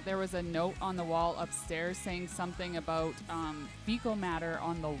heard that there was a note on the wall upstairs saying something about fecal matter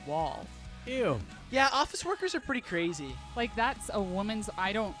on the wall. Ew. Yeah, office workers are pretty crazy. Like that's a woman's.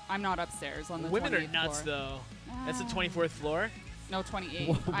 I'm not upstairs on the. Women are 28th nuts, floor. though. That's the Ah. 24th floor. No, 28.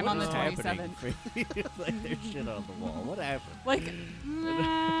 What I'm on the is happening? 27th. Like there's shit on the wall. What happened? Like,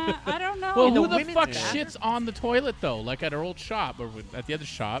 I don't know. Well, In the who the women's fuck bathroom? shits on the toilet though? Like at our old shop or at the other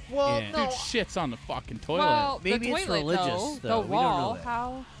shop, Well, Yeah. no. dude shits on the fucking toilet. well, Maybe the it's toilet, religious, though. though. The We don't know wall. that.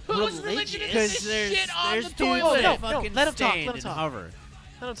 How? Whose religion religion is is there's this shit on there's the dudes toilet? that No, no, fucking let 'em talk, stand let 'em and talk. hover.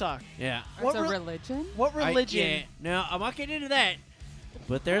 Let them talk. Yeah. What It's a re- religion. What religion? No, I'm not getting into that.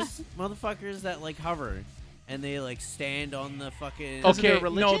 But there's motherfuckers that like hover, and they like stand on the fucking. Those are their Okay,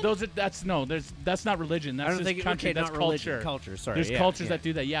 religion? no, that's not religion. That's I don't just think country. okay, That's not culture. religion, culture. Sorry, There's yeah, cultures yeah. that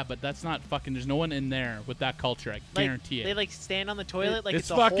do that, yeah, but that's not fucking. There's no one in there with that culture. I guarantee They it. like stand on the toilet like it's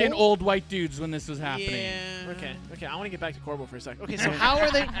it's a fucking hole? old white dudes when this was happening. Yeah. Okay. I want to get back to Corbo for a second. Okay, so how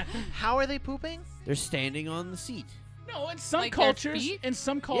are they pooping? They're standing on the seat. No, in some Like their cultures, feet?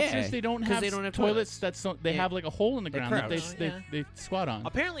 they don't 'cause have, they don't have toilets. toilets. They Yeah. have like a hole in the They ground that crouch. they squat on.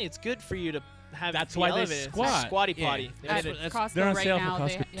 Apparently, it's good for you to have. That's the why they elevated. It's squat. like squatty Yeah. potty. They At made it- Costco They're on right sale now, for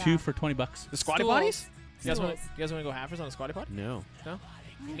Costco. they, 2 for $20. the squatty Stools. potties. You guys want Stools. to go halfers on a squatty potty? No,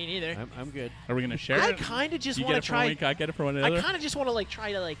 Me neither. I'm good. Are we gonna share I it? kind of just You want get to it for one try. week, I get it for one I another. kind of just want to like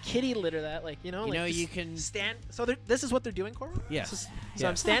try to like kitty litter that, like You like know, just you can- stand. So this is what they're doing, Corbo. Yes. So Yeah.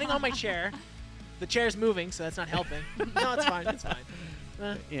 I'm standing on my chair. The chair's moving, so that's not helping. No, it's fine. It's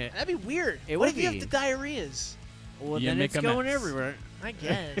fine. Yeah. That'd be weird. It what would if you be. have the diarrheas? Well, Yeah, then make it's a going mess. everywhere. I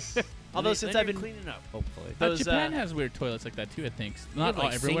guess. Although Then since you're I've been cleaning up, hopefully. those, Japan has weird toilets like that too. I think not all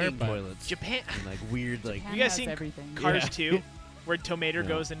like everywhere, singing but toilets. Japan, And like weird, like Japan You guys has seen everything. Cars Yeah. 2, where Tomato Yeah.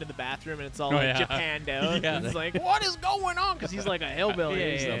 goes into the bathroom and it's all Oh, like yeah. Japan down. Yeah. It's like, what is going on? Because he's like a hillbilly.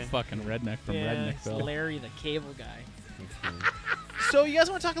 Yeah, he's yeah. a fucking redneck from Yeah, it's Redneckville. Larry the cable guy. So you guys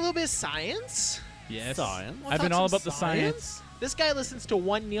want to talk a little bit of science? Yes, Science. Wanna I've been talk all some about the science. This guy listens to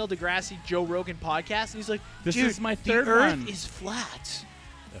one Neil deGrasse Joe Rogan podcast, and he's like, This "Dude, is my the third Earth one." is flat."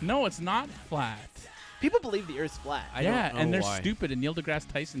 No, it's not flat. People believe the Earth's flat. I yeah, don't know and they're why. stupid. And Neil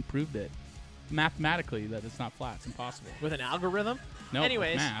deGrasse Tyson proved it mathematically that it's not flat. It's impossible. With an algorithm. No,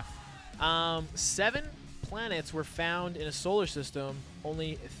 Anyways, math. 7 planets were found in a solar system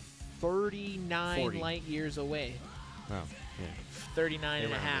only 39 40. light years away. Oh, yeah. 39 They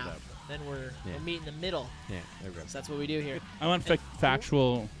and a rounded half. up. Then we'll Yeah. meet in the middle. Yeah, there we go. So that's what we do here. I want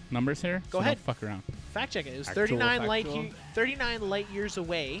factual numbers here. Go so ahead. Don't fuck around. Fact check it. It was Actual 39 light years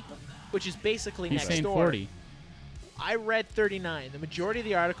away, which is basically He's next saying door. 40. I read 39. The majority of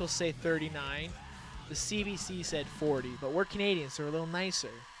the articles say 39. The CBC said 40, but we're Canadians, so we're a little nicer.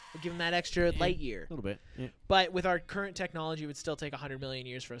 We'll give them that extra light year. A little bit. Yeah. But with our current technology, it would still take 100 million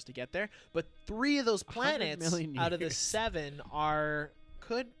years for us to get there. But 3 of those 100 planets million out of the years. 7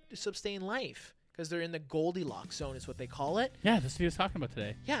 could sustain life because they're in the Goldilocks zone, is what they call it. Yeah, that's what he was talking about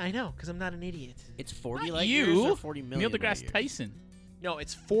today. Yeah, I know, because I'm not an idiot. It's 40 Not light you. years or 40 million Neil light deGrasse years? Tyson. No,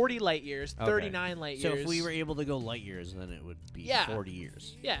 it's 40 light years, Okay. 39 light So years. if we were able to go light years, then it would be Yeah. 40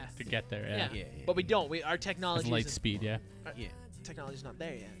 years. yeah, To get there, yeah, yeah. Yeah. but we don't. Our That's technology light isn't- speed, yeah. Yeah. technology's not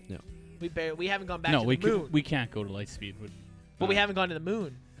there yet. No. We haven't gone back No, to we the moon. we can't go to light speed. But we haven't gone to the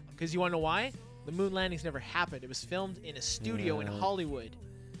moon. Because you want to know why? The moon landings never happened. It was filmed in a studio in Yeah. Hollywood.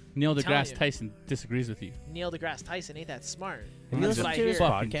 Neil I'm telling deGrasse you. Tyson disagrees with you. Neil deGrasse Tyson ain't that smart. Have you That's listened what I to his hear.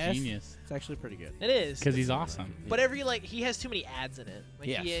 Fucking podcast? genius. It's actually pretty good. It is. Because he's awesome. But he has too many ads in it. Like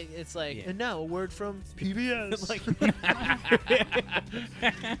Yes. it's like, Yeah. and now a word from PBS. Like-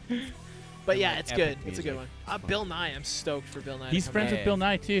 but yeah, like it's epic good. It's a good music. one. Bill Nye, I'm stoked for Bill Nye. to He's come friends back. with Bill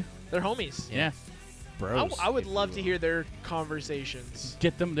Nye too. They're homies. Yeah. Bros, I would if love you to will. hear their conversations.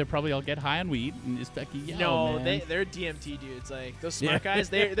 Get them. They'll probably all get high on weed and just like, yo, No, man. they're DMT dudes. Like those smart Yeah. guys,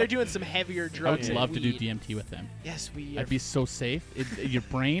 they're doing some heavier I would drugs. than love to do weed. DMT with them. Yes, we. Are I'd be so safe. Your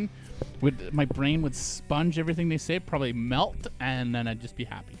brain my brain would sponge everything they say, probably melt, and then I'd just be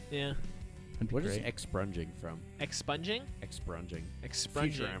happy. yeah. It'd be What is great. expunging from? Expunging. Expunging.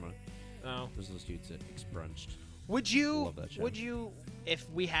 Expunging. Futurama. Oh. There's those dudes that expunged. Would you? Love that show. Would you? If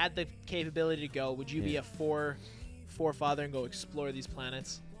we had the capability to go, would you be Yeah. a forefather and go explore these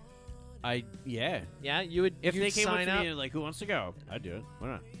planets? Yeah. Yeah, you would. If you'd they came up sign to up. me and like, who wants to go? I'd do it. Why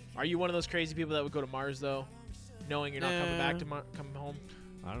not? Are you one of those crazy people that would go to Mars though, knowing you're not coming back to Nah. come home?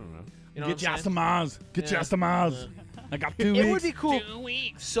 I don't know. You know Get what your I'm ass to saying? Mars. Get your Yeah. ass to Mars. Yeah. I got 2 It weeks. would be cool. 2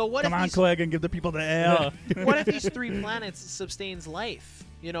 weeks. So what Come if on, these, Clegg, and give the people the air. what if these 3 planets sustains life?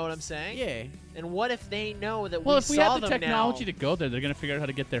 You know what I'm saying? Yeah. And what if they know that Well, we if we saw had the them technology now? to go there, they're gonna figure out how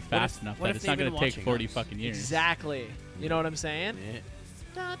to get there fast if- enough what that if it's not they've gonna been take watching 40 us? fucking years. Exactly. You know what I'm saying? Yeah.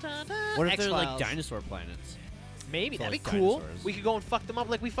 Da, da, da. What if they're like X-Files. dinosaur planets? Maybe So that'd be like cool. dinosaurs. We could go and fuck them up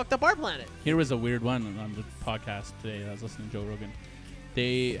like we fucked up our planet. Here was a weird one on the podcast today. I was listening to Joe Rogan.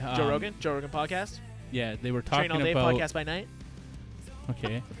 They Joe Rogan podcast. Yeah, they were Train talking all day about. podcast by night.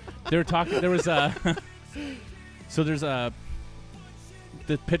 Okay, they were talking. There was a. So there's a.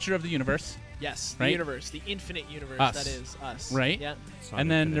 The picture of the universe, Yes, the Right? universe, the infinite universe. Us. That is us. Right? Yeah. It's not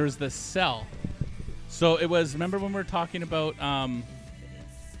and then infinite. there was the cell. So it was. Remember when we were talking about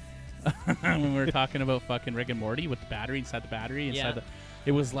when we were talking about fucking Rick and Morty with the battery inside the battery inside Yeah. the.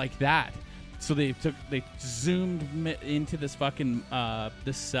 It was like that. So they zoomed into this fucking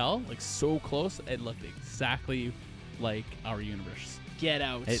this cell like so close it looked exactly like our universe. Get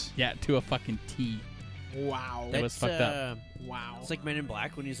out. Yeah, to a fucking T. Wow. It was fucked up. Wow. It's like Men in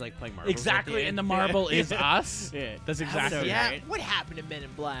Black when he's like playing marbles. Exactly, at and the end. marble Yeah. is us. Yeah. That's exactly so Yeah. right. What happened to Men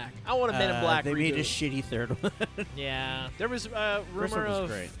in Black? I want a Men in Black They made a reboot. shitty third one. Yeah. There was a First rumor one was of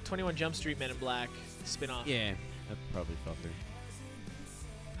great. 21 Jump Street Men in Black spin-off. Yeah, that probably fell through.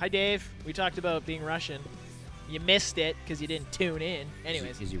 Hi, Dave. We talked about being Russian. You missed it because you didn't tune in.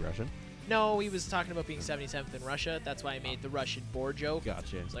 Anyways. Is he Russian? No, he was talking about being 77th in Russia. That's why I made the Russian boar joke.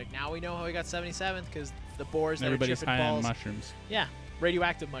 Gotcha. It's like, now we know how he got 77th because the boars that Everybody's are tripping high balls. on mushrooms. Yeah,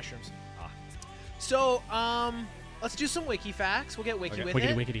 radioactive mushrooms. So, let's do some wiki facts. We'll get wiki with Wickety,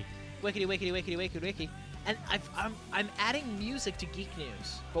 it. wickety. Wiki, wiki, wiki, wiki, wiki. And I'm adding music to Geek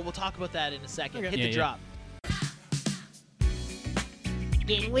News, but we'll talk about that in a second. Okay. Hit Yeah, the yeah. drop.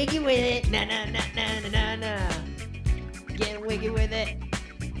 Getting wiggy with it, na na na na na na na. Getting wiggy with it.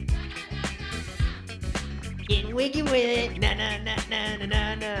 Getting wiggy with it, na na na na na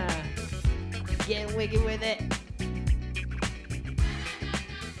na na. Getting wiggy with it.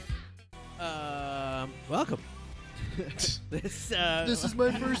 Welcome. This is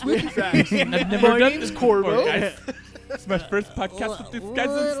my first wiki fact. I've never done this Corvo. before, guys. It's my first podcast with these guys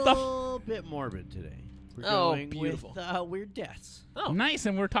and stuff. A little bit morbid today. We're Oh, going beautiful. with weird deaths. Oh, Nice,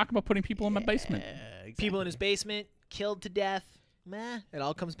 and we're talking about putting people in my basement. Exactly. people in his basement, killed to death. Meh, it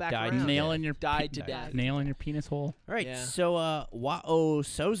all comes back Died around. Nail in your Died to death. Nail in your penis hole. All right, Yeah. so Wa'o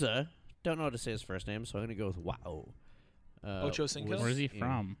Souza, don't know how to say his first name, so I'm going to go with Wa'o. Ocho Cinco? Where's he yeah,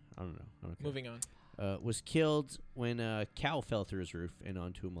 from? I don't know. I don't care. Moving on. Was killed when a cow fell through his roof and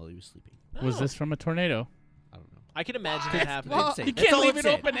onto him while he was sleeping. Was Oh. this from a tornado? I don't know. I can imagine that happening. Well, say. You That's can't all leave it it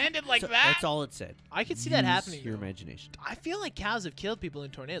said. open-ended like So that. That's all it said. I could see that happening. Use your though. imagination. I feel like cows have killed people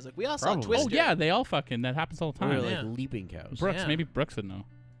in tornadoes. Like we all Probably. saw Twister. Oh yeah, they all fucking. That happens all the Or time. like Yeah. leaping cows. Brooks, Yeah. maybe Brooks would know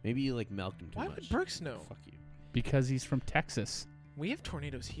Maybe you like milked him too Why much. would Brooks know? Fuck you. because he's from Texas. We have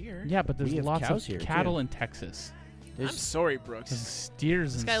tornadoes here. Yeah, but there's We have lots cows of here, too. cattle in Texas. I'm sorry, Brooks. There's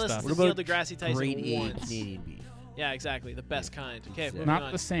steers This and guy stuff. listens What to Neil about deGrasse Tyson Grade A once. Canadian beef. Yeah, exactly. The best kind. Okay, Exactly. moving Not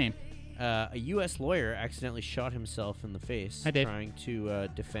on. the same. A U.S. lawyer accidentally shot himself in the face Hi, Dave. trying to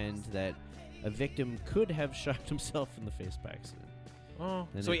defend that a victim could have shot himself in the face by accident. Oh,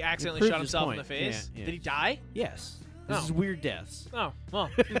 And so it- he it accidentally proved shot his himself in the point. face. Yeah, yeah. Did he die? Yes. This Oh. is weird deaths. Oh, well.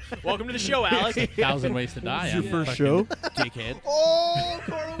 Welcome to the show, Alex. 1,000 ways to die. Your I'm first fucking- show, dickhead. Oh,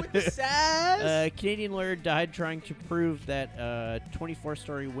 Cora with the sass. A Canadian lawyer died trying to prove that a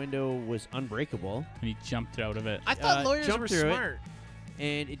 24-story window was unbreakable, And he jumped out of it. I thought lawyers jumped were through it. smart.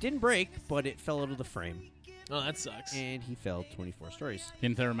 and it didn't break, but it fell out of the frame, Oh, that sucks. and he fell 24 stories. You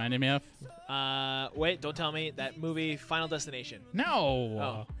know what that reminded me of? Wait, don't tell me that movie Final Destination.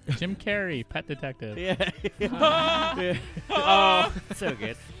 No. Jim Carrey, Pet Detective. Yeah. Oh, So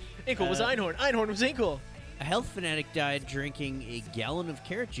good. Inkle was Einhorn. Einhorn was Inkle. A health fanatic died drinking a gallon of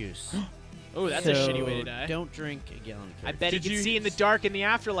carrot juice. Oh, that's a So shitty way to die. Don't drink a gallon of I carrot bet Did he can you- see in the dark in the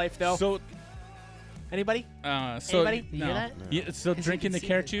afterlife, though. So, Anybody? no. Anybody? You hear that? Yeah, so Because drinking you the can see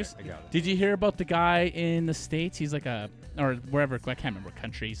carrot in the juice. I got it. Did you hear about the guy in the States? He's like or wherever, I can't remember what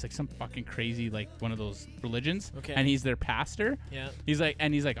country. He's like some fucking crazy, like one of those religions. Okay. And he's their pastor. Yeah. He's like,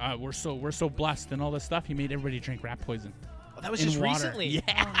 oh, we're so blessed and all this stuff. He made everybody drink rat poison. Oh, that was in just water. recently.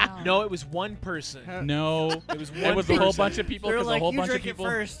 Yeah. Oh, No, it was one person. No, It was one it was a whole person. bunch of people. They're Because like, a whole you bunch of drink it people.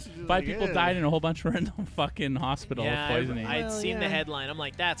 first. 5 people died and a whole bunch were in the fucking hospital Yeah, with poisoning. I'd Well, seen the yeah. headline. I'm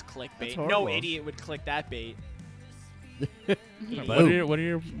like, that's clickbait. That's No horrible. idiot would click that bait. what are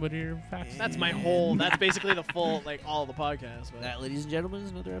your facts? That's my whole. That's basically the full, like all the podcast. But. That, ladies and gentlemen, is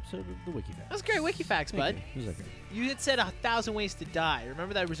another episode of the Wiki Facts. That's great wiki facts, bud. It was okay. You had said 1,000 ways to die.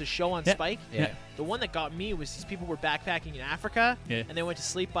 Remember that was a show on Yeah. Spike? Yeah. The one that got me was these people were backpacking in Africa, Yeah. and they went to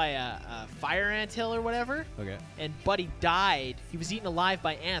sleep by a fire ant hill or whatever. Okay. And Buddy died. He was eaten alive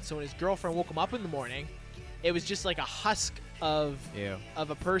by ants. So when his girlfriend woke him up in the morning, it was just like a husk of Yeah. a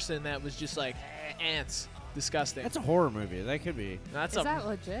person that was just like ants. Disgusting. That's a horror movie. That could be. That's Is a that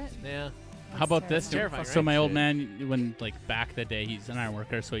legit? yeah. How about this? Terrifying, So right? my old Shit. man, when like back the day, he's an iron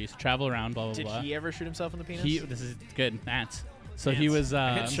worker, so he used to travel around. Blah blah Did blah. he ever shoot himself in the penis? This is good. Ants. So he Ants. was.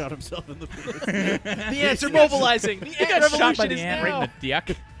 And shot himself in the penis. the ants are mobilizing. The He ant got shot by revolution the is ant now. right in the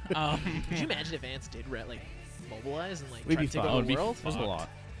dick. Could you imagine if ants did like mobilize and like We'd try be to take fucked. Oh, over it'd the be world? There's a fucked. lot.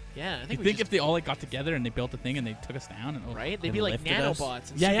 Yeah, I You think we think just, if they all like got together and they built a thing and they took us down and right? They'd and be like lifted us?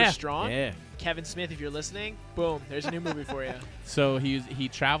 nanobots and Yeah, super yeah. strong. Yeah. Kevin Smith, if you're listening, boom, there's a new movie for you. So he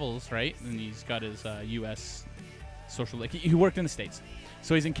travels, right, and he's got his U.S. social. Like he worked in the States,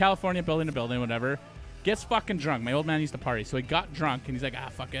 so he's in California building a building, whatever. Gets fucking drunk. My old man used to party, so he got drunk and he's like,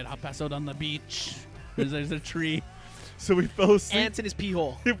 fuck it, I'll pass out on the beach. There's a tree. So we fell asleep. Ants in his pee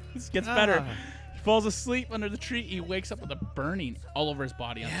hole. It gets better. Ah. falls asleep under the tree. He wakes up with a burning all over his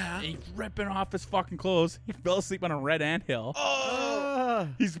body. Yeah. He's ripping off his fucking clothes. He fell asleep on a red anthill. Oh.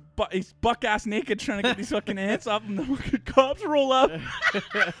 He's buck ass naked trying to get these fucking ants off him. The fucking cops roll up.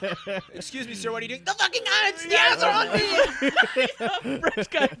 Excuse me, sir. What are you doing? The fucking ants! The ants are on me! A French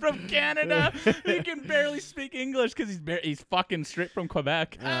guy from Canada. He can barely speak English because he's fucking straight from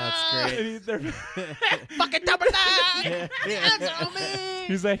Quebec. That's great. Fucking double lie! The ants are on me!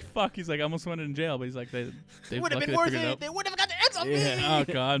 He's like, fuck. He's like, I almost went in jail, but he's like, they Would have been worth it. They would have got the ants on me! Oh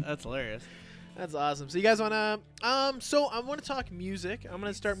god. That's hilarious. That's awesome. So you guys wanna so I wanna talk music. I'm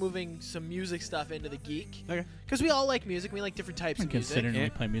gonna start moving some music stuff into the geek. Okay. Because we all like music. We like different types I'm of music. considering we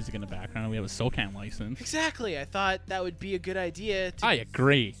play music in the background. We have a SoCan license. Exactly. I thought that would be a good idea. I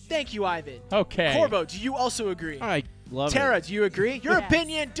agree. Thank you, Ivan. Okay. Corbo, do you also agree? I love Tara, it. do you agree? Your Yes.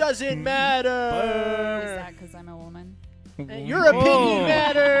 opinion doesn't Is matter. that because I'm a woman? Your opinion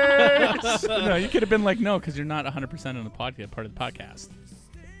matters. No, you could have been like, no, because you're not 100% on the podcast, part of the podcast.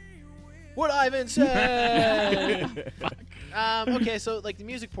 What Ivan said. Okay, so like the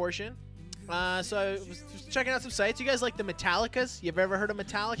music portion. So I was just checking out some sites. You guys like the Metallicas? You've ever heard of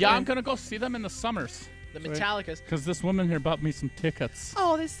Metallica? Yeah, I'm gonna go see them in the summers. The Metallicas. Because this woman here bought me some tickets.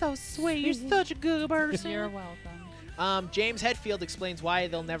 Oh, they're so sweet. You're such a good person. You're welcome. James Hetfield explains why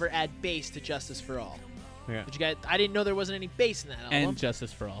they'll never add bass to Justice for All. Yeah. Did you guys? I didn't know there wasn't any bass in that album. And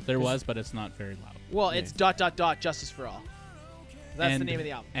Justice for All. There was, but it's not very loud. Well, it's ... Justice for All. That's the name of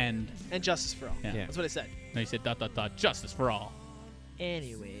the album. And Justice for All. Yeah. That's what it said. no, you said ... Justice for All.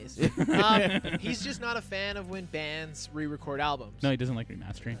 Anyways, he's just not a fan of when bands re-record albums. No, he doesn't like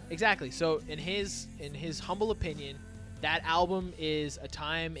remastering. Exactly. So in his humble opinion, that album is a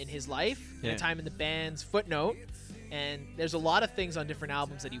time in his life and Yeah. a time in the band's footnote. And there's a lot of things on different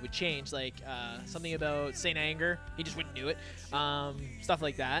albums that he would change, like something about Saint Anger. He just wouldn't do it. Stuff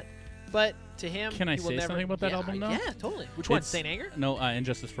like that. But to him, Can I he will say never, something about that album, though? Yeah, totally. Which one? It's- Saint Anger? No,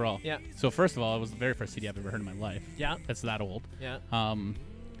 Injustice for All. Yeah. So first of all, it was the very first CD I've ever heard in my life. Yeah. That's that old. Yeah.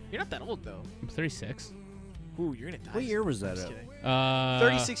 You're not that old though. I'm 36. Ooh, you're gonna die. What year was that Just out? kidding.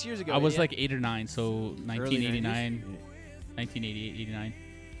 36 years ago. I was yeah. like 8 or 9, so 1989, 1988, 89.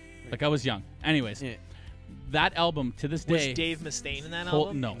 Like I was young. Anyways, Yeah. that album to this Was day Dave Mustaine in that hold,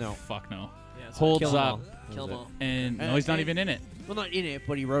 album? no, No. fuck no. Yeah, that's Holds Kill 'em up, all. Kill 'em That all. was and no, he's not even in it. it. Well, not in it,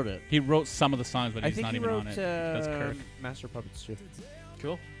 but he wrote it. He wrote some of the songs, but I he's think not he even wrote on it. That's Kirk. Master Puppets too.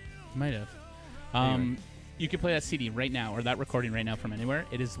 Cool. Might have. Anyway. You can play that CD right now, or that recording right now from anywhere.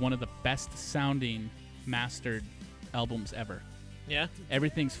 It is one of the best sounding mastered albums ever. Yeah.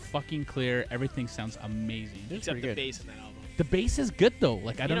 Everything's fucking clear. Everything sounds amazing. Except pretty the good. bass in that album. The bass is good though.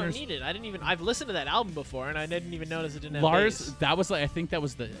 Like I You don't don't understand. need it. I didn't even. I've listened to that album before, and I didn't even notice it didn't have Lars, bass. that was like I think that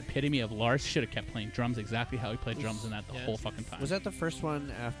was the epitome of Lars should have kept playing drums exactly how he played drums in that the Yeah. whole fucking time. Was that the first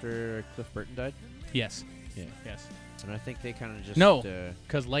one after Cliff Burton died? Yes. Yeah. Yes. And I think they kind of just No.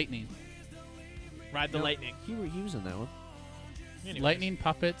 Because Lightning. Ride the No. Lightning. He was in that one. Anyways. Lightning,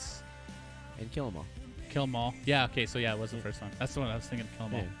 Puppets, And Kill 'Em All. Kill 'Em All. Yeah, okay, so yeah, it was the first one. That's the one I was thinking of, Kill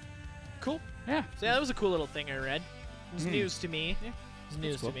 'Em All. Yeah. Cool. Yeah. So yeah, that was a cool little thing I read. It was Mhm. news to me. Yeah. It was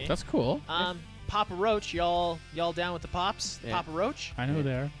news cool. to me. That's cool. Papa Roach, y'all down with the pops? Yeah. Papa Roach? I know who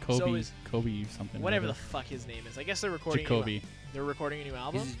they are. Kobe, is- Kobe something. Whatever the fuck his name is. I guess they're recording. Jacoby. They're recording a new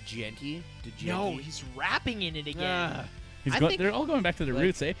album. Is it Genty? No, he's rapping in it again. Ah. He's I going, think- they're all going back to their Like-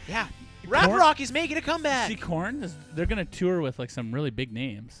 roots, eh? Yeah. Rap Korn- rock is making a comeback. See, Korn, they're going to tour with like some really big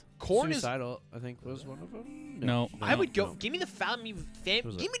names. Korn is. Suicidal, I think, was one of them. No. I would go. no. Give me the family. Give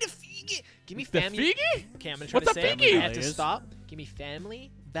Was me it? the Figi. Give me The family. Figi? Okay, I'm gonna try What to the say it. Figi? I have to Values. stop. Give me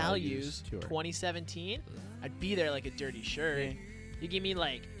Family Values Tour. 2017. I'd be there like a dirty shirt. You give me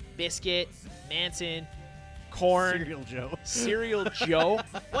like Biscuit, Manson, Korn, Serial Joe. Cereal Joe.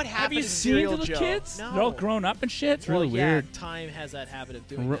 What happened Have you to seen Cereal little Joe? kids? No. They're all grown up and shit. It's Well, really yeah, weird. Time has that habit of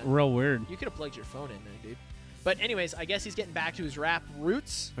doing R- that. real weird. You could have plugged your phone in there, dude. But anyways, I guess he's getting back to his rap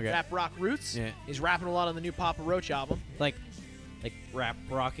roots, Okay. rap rock roots. Yeah. He's rapping a lot on the new Papa Roach album. Like rap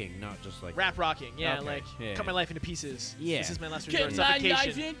rocking, not just like Rap rocking, yeah, Okay, like yeah. cut my life into pieces. Yeah. This is my last resort. Get my life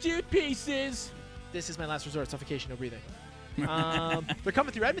Suffocation. into pieces. This is my last resort. Suffocation, no breathing. They're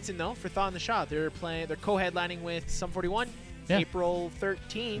coming through Edmonton though for Thaw in the Shot. They're co-headlining with Sum 41, Yeah. April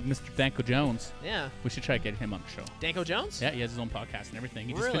 13th. Mr. Danko Jones. Yeah, We should try to get him on the show. Danko Jones. Yeah, he has his own podcast and everything.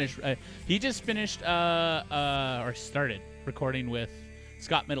 He Really? just finished or started recording with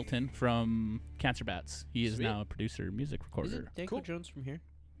Scott Middleton from Cancer Bats. He is Sweet. now a producer, music Is recorder. it Danko Cool. Jones from here?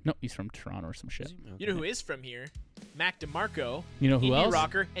 No, he's from Toronto or some shit. Is he? You know who is from here? Mac DeMarco. You know who indie else?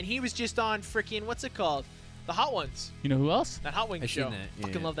 rocker, and he was just on freaking what's it called? The Hot Ones. You know who else? That Hot Wings I've show. seen that, yeah.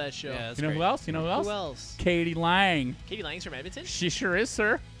 Fucking love that show. Yeah, that's You know great. who else? You know who else? Who else? Katie Lang. Katie Lang's from Edmonton. She sure is,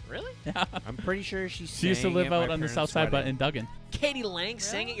 sir. Really? Yeah. I'm pretty sure she She used to sang live at my out on the parents' south side, but wedding. in Duggan. Katie Lang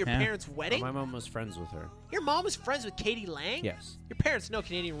sang at your Yeah. parents' wedding? My mom was friends with her. Your mom was friends with Katie Lang? Yes. Your parents know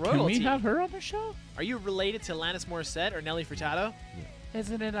Canadian Can royalty. we have her on the show? Are you related to Alanis Morissette or Nelly Furtado?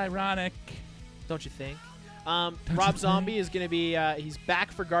 Isn't it ironic? Don't you think? Rob Zombie is going to be, he's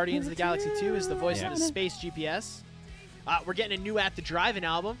back for Guardians of the Galaxy 2 as the voice of the Space GPS. We're getting a new At the Drive-In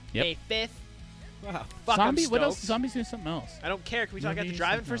album, Yep. May 5th. Wow. Fuck, Zombie? I'm What else? stoked. Zombie's doing something else. I don't care. Can we talk At the Maybe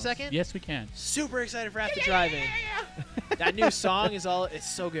Drive-In something for a else. second? Yes, we can. Super excited for At the Drive-In. That new song is it's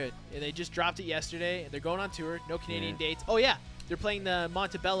so good. They just dropped it yesterday. They're going on tour. No Canadian dates. Oh, yeah. They're playing the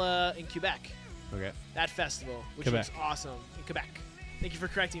Montebello in Quebec. Okay. That festival, which Quebec. looks awesome. In Quebec. Thank you for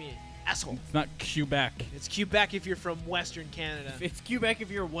correcting me. Asshole. It's not Quebec. It's Quebec if you're from Western Canada. It's Quebec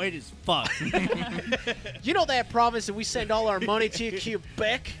if you're white as fuck. You know that province that we send all our money to,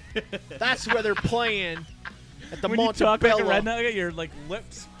 Quebec? That's where they're playing at the When you talk like a Montebello. redneck, your like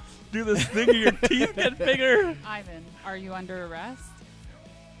lips do this thing, and your teeth get bigger. Ivan, are you under arrest?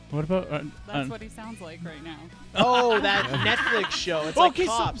 What about? That's what he sounds like right now. Oh, that Netflix show. It's like okay,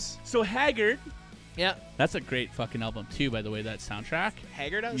 Cops. so Haggard. Yeah. That's a great fucking album too, by the way. That soundtrack.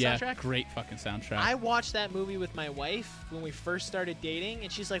 Haggard on the Yeah, soundtrack? great fucking soundtrack. I watched that movie with my wife when we first started dating, and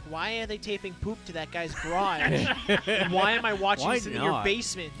she's like, "Why are they taping poop to that guy's garage? Why am I watching Why this in your not?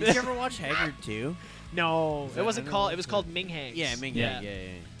 basement?" Did you ever watch Haggard 2? No, Is it that wasn't another called. one? It was called Ming Hanks. Yeah, Ming. Yeah. Yeah.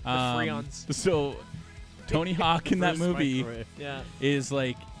 The Freons. So, Tony Hawk in that First movie microwave. Yeah. is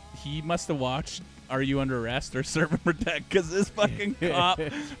like he must have watched Are You Under Arrest or Serve and Protect because this fucking cop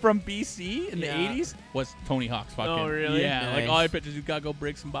from BC in the Yeah. 80s was Tony Hawk's fucking. Oh, really? Yeah, like Nice. all I picture is you gotta go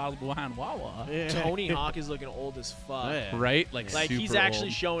break some bottles behind Wawa. Tony Hawk is looking old as fuck. Oh, yeah. Right? Like He's super actually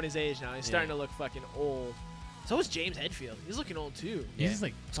old. showing his age now. He's Yeah. starting to look fucking old. So is James Hetfield. He's looking old too. He's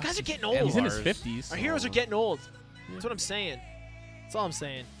like These guys are getting and old. he's in his Lars. 50s. Our heroes are getting old. That's what I'm saying. That's all I'm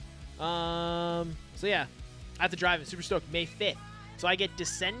saying. So yeah, At the Drive-In, super stoked. May 5th. So I get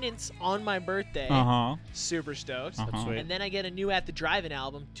Descendants on my birthday. Uh-huh. Super stoked. Uh-huh. sweet. And then I get a new At the Drive-In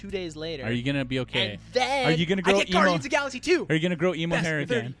album 2 days later. Are you gonna be okay? And then Are you gonna grow I get emo? Guardians of the Galaxy 2. Are you gonna grow emo Best hair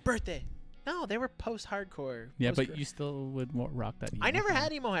 30 again? birthday. No, they were post-hardcore. Yeah, but Post- you still would rock that. Emo I never hair.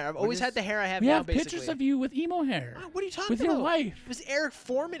 had emo hair. I've always is- had the hair I have We now, have basically. pictures of you with emo hair. Ah, what are you talking with about? your wife. It was Eric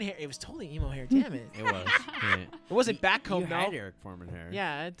Foreman hair. It was totally emo hair. Damn it. It was. Yeah. It wasn't You backcomb, had no. Eric Foreman hair.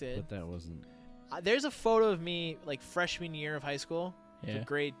 Yeah, it did. But that wasn't. There's a photo of me like freshman year of high school, so Yeah.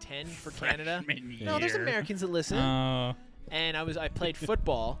 grade 10 for Canada. Freshman No, there's year. Americans that listen. And I played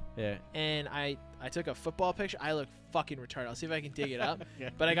football, Yeah. and I took a football picture. I look fucking retarded. I'll see if I can dig it up.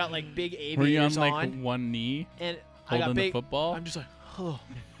 Yeah. But I got like big Were you on aviators like one knee and I holding got the big football? I'm just like, oh,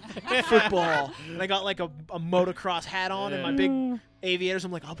 football. And I got like a motocross hat on and my big aviators.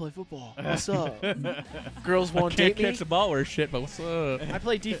 I'm like, I'll play football. What's up? Girls won't Can't date me. catch the ball or shit, but what's up? I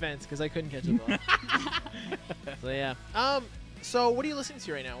play defense because I couldn't catch the ball. So yeah. So what are you listening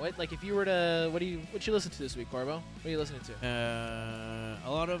to right now? What like if you were to what you listen to this week, Corbo? What are you listening to?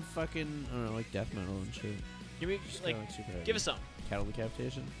 A lot of fucking, I don't know, like death metal and shit. Give me Just like kinda super heavy. give us some. Cattle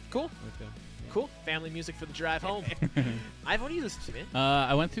decapitation. Cool. Like that. Yeah. Cool. Family music for the drive home. Ivan, what do you listen to, man?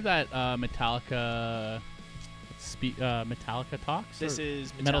 I went through that Metallica Talks. This or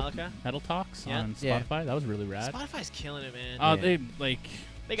is Metal- Metallica. Metal Talks Yeah. on Yeah. Spotify. That was really rad. Spotify's killing it, man. Yeah. They like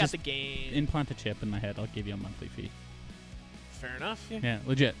They got just the game. implant a chip in my head. I'll give you a monthly fee. Fair enough. Yeah,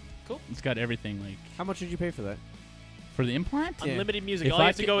 legit. Cool. It's got everything like How much did you pay for that? for the implant. Yeah. Unlimited music. If all you I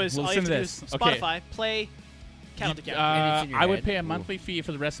have to go is well, all you have to listen do to is this. Okay. Spotify, play, count the And it's in your I would head? pay a Ooh. monthly fee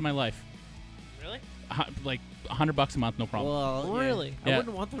for the rest of my life. Really? Like $100 a month, no problem. Well, Really? I Yeah.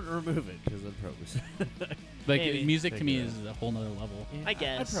 wouldn't want them to remove it because I'd probably. like maybe. music to Think me of is a whole nother level. I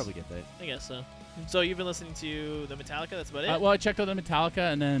guess. I'd probably get that. I guess so. So you've been listening to the Metallica. That's about it. Well, I checked out the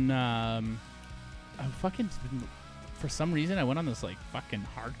Metallica, and then I fucking for some reason I went on this like fucking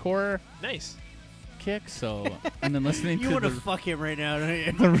hardcore Nice. kick. So and then listening You to want to the, fuck him right now, don't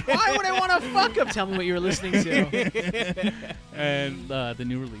you? Why would I want to fuck him? Tell me what you were listening to. and the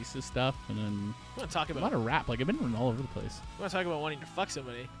new releases stuff, and then I want to talk a about. lot of rap. Like I've been all over the place. I want to talk about wanting to fuck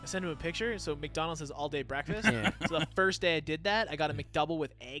somebody. I sent him a picture. So McDonald's has all day breakfast. Yeah. So the first day I did that, I got a McDouble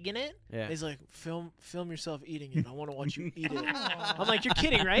with egg in it. Yeah. He's like, film yourself eating it. I want to watch you eat it. I'm like, you're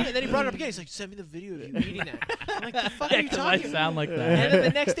kidding, right? And then he brought it up again. He's like, send me the video of you eating that. I'm like, the fuck are you 'Cause I talking about? sound like that. And then the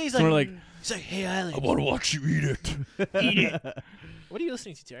next day he's So we're like, like, hey, Island, want to watch you eat it. eat it. What are you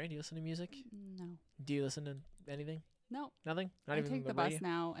listening to, Terry? Do you listen to music? No. Do you listen to anything? No. Nothing? Not I even take the radio? bus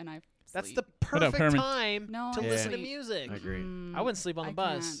now and I That's sleep. the What up, perfect Herman? time No, to I listen to sleep. music. I agree. Mm, I wouldn't sleep on the I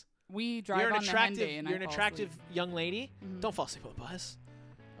bus. can't. We drive You're an on the attractive. Hyundai and You're I an fall attractive asleep. young lady. Mhm. Don't fall asleep on the bus.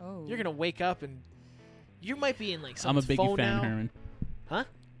 Oh. You're gonna wake up and you might be in like I'm a someone's Biggie phone fan, now. Herman. Huh?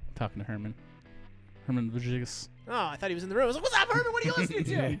 talking to Herman. Herman Vajigas. Oh, I thought he was in the room. I was like, what's up, Herman? What are you listening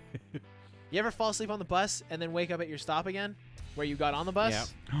to? You ever fall asleep on the bus and then wake up at your stop again where you got on the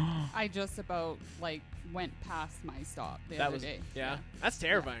bus? Yeah. I just about went past my stop the other day. Yeah. That's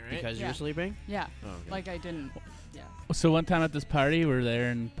terrifying, right? Because you Yeah. were sleeping? Yeah. Oh, okay. Like I didn't. Yeah. So one time at this party, we were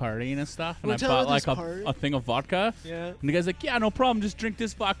there and partying and stuff, and One I time bought at like this party? a thing of vodka. Yeah. And the guy's like, yeah, no problem. Just drink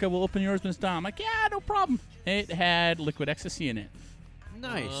this vodka. We'll open yours when it's done. I'm like, yeah, no problem. It had liquid ecstasy in it.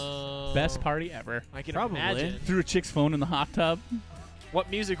 Nice. Best party ever. I can Probably. imagine. Threw a chick's phone in the hot tub. What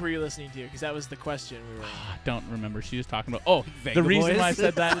music were you listening to? Because that was the question we were I don't remember. She was talking about. Oh, the Venga reason Boys? why I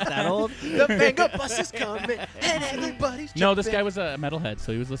said that. That old? The Venga bus is coming and everybody's No, this jumping. guy was a metalhead,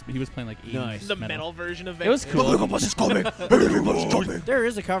 so he was playing like 80s Nice. The metal version of Venga. It was cool. bus is coming. Everybody's jumping. There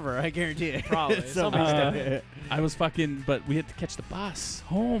is a cover, I guarantee it. Probably. Somebody's Uh, I was fucking, but we had to catch the bus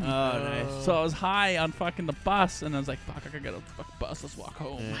home. Oh, nice. So I was high on fucking the bus, and I was like, fuck, I gotta get a fucking bus. Let's walk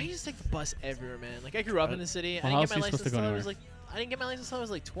home. Yeah. I used to take the bus everywhere, man. Like I grew up in the city. well, I how didn't get else my are you supposed license to go until I was anywhere? I didn't get my license until I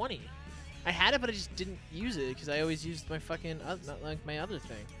was like 20. I had it, but I just didn't use it because I always used my fucking not like my other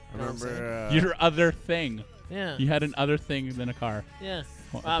thing. I You know what I'm saying? remember. Your other thing. Yeah. You had an other thing than a car. Yeah.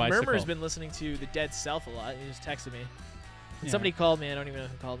 A bicycle. Murmur's been listening to The Dead Self a lot. He just texted me. And Yeah. somebody called me. I don't even know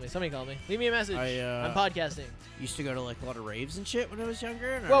who called me. Somebody called me. Leave me a message. I'm podcasting. Used to go to like a lot of raves and shit when I was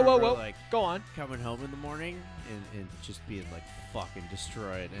younger. And I Whoa, whoa, remember, whoa. Like Go on. coming home in the morning and just being like fucking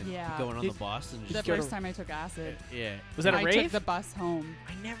destroyed and Yeah. going on Did- the bus and The just go first to- time I took acid, yeah. Was that a I rave? took the bus home,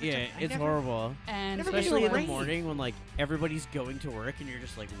 I never. Yeah, it's horrible. and Never been to Especially a in the rave. morning when like everybody's going to work and you're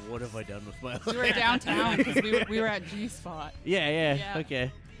just like, what have I done with my life? we were downtown because we were at G Spot. Yeah. Yeah.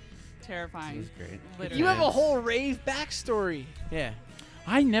 Okay. Terrifying. That's great. Literally. You have a whole rave backstory. Yeah.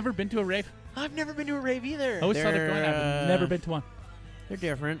 I never been to a rave. I've never been to a rave either. I always thought of They're, going. I've never been to one. They're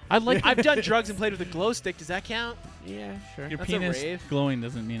different. I'd like I've done drugs and played with a glow stick. Does that count? Yeah, sure. your That's a penis rave. glowing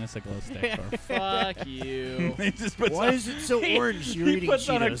doesn't mean it's a glow stick. Or Fuck you. he just puts Why on, is it so orange? You're he eating puts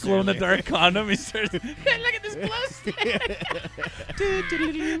on a Cheetos glow in the earlier. dark condom. He starts. Hey, look at this glow stick.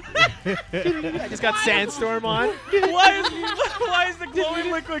 I just got Sandstorm on. why is the glowing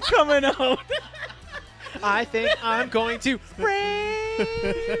liquid coming out? I think I'm going to rave.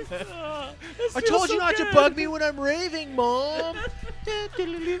 This I feels told so you not to good. bug me when I'm raving, Mom.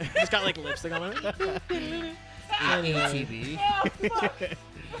 Just got like lipstick on it. Anyway.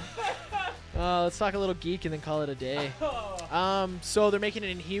 Let's talk a little geek and then call it a day. So they're making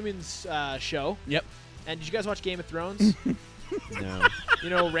an Inhumans show. Yep. And did you guys watch Game of Thrones? No. You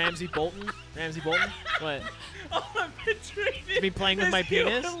know Ramsay Bolton? Ramsay Bolton? What? All I'm picturing Me playing with is my you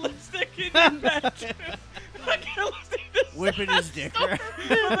penis? with lipstick in your bedroom. Like you're listening to Whipping his dick around.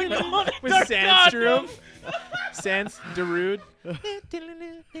 With Dark Sandstrom? Sans Darude?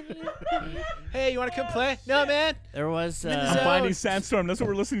 Hey, you want to come play? No, man. There was zone. Finding Sandstorm. That's what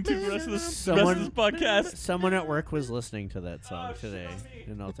we're listening to for the rest of this podcast. someone at work was listening to that song today,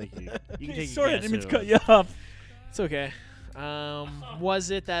 and I'll take you. You can take Sorry, a I guess didn't mean who to it cut you off. It's okay. Was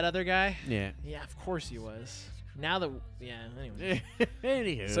it that other guy? was. Yeah. Yeah, of course he was. Now that, yeah, anyway.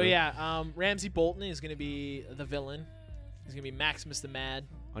 Anywho. So yeah, Ramsay Bolton is going to be the villain. He's going to be Maximus the Mad.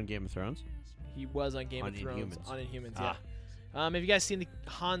 On Game of Thrones. He was on Game On of Thrones. Inhumans. On Inhumans, Ah. yeah. Have you guys seen the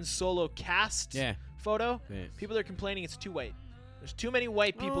Han Solo cast Yeah. photo? Yeah. People are complaining it's too white. There's too many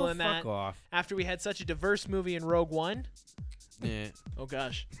white people in that. Fuck off. After we had such a diverse movie in Rogue One. Yeah. Oh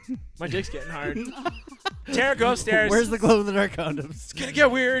gosh, my dick's getting hard. Tara, go upstairs. Where's the glow in the dark condoms? It's gonna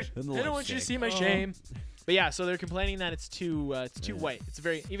get weird. I And the don't want you to lipstick. see my shame. But yeah, so they're complaining that it's too white. It's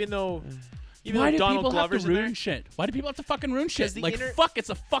very even though Why do Donald people Glover's have in to there. ruin shit? Why do people have to fucking ruin 'Cause shit? the Like, inter- fuck, it's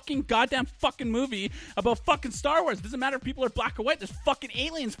a fucking goddamn fucking movie about fucking Star Wars. It doesn't matter if people are black or white. There's fucking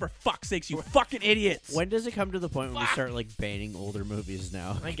aliens, for fuck's sakes, you fucking idiots. When does it come to the point when we Fuck. start like banning older movies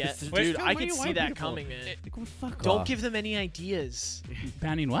now? I get, There's dude. so I many can see white that people. coming, man. Like, well, fuck Don't off. give them any ideas.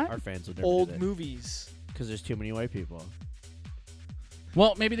 Banning what? Our fans would never Old movies. because there's too many white people.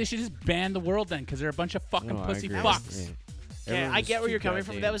 Well, maybe they should just ban the world then, because they're a bunch of fucking No, I pussy agree. fucks. Yeah. Okay, Everyone's I just get where too you're coming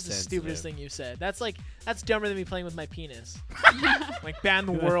from. But that goddamn was the sensitive. stupidest thing you said. That's dumber than me playing with my penis. Like ban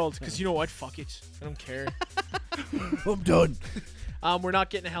the world, because you know what? Fuck it. I don't care. I'm done. We're not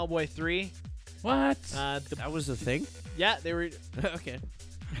getting a Hellboy 3. What? That was the thing. Yeah, they were. Okay.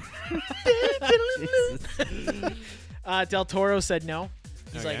 Del Toro said no.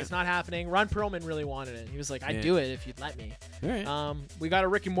 He's like, Okay. it's not happening. Ron Perlman really wanted it. He was like, I'd Yeah. do it if you'd let me. All right. We got a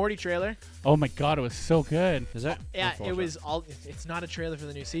Rick and Morty trailer. Oh my god, it was so good. Is that? Yeah, Full it was shot. all. It's not a trailer for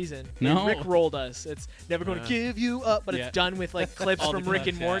the new season. No. Rick rolled us. It's never going to give you up, but Yeah. it's done with like clips All the from Rick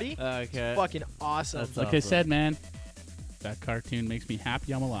clips, and yeah. Morty. Okay. Fucking awesome. That's Like I awesome. said, man, that cartoon makes me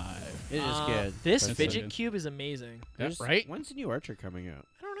happy I'm alive. It is good. This That's so fidget good. cube is amazing. Yeah, There's- right? When's the new Archer coming out?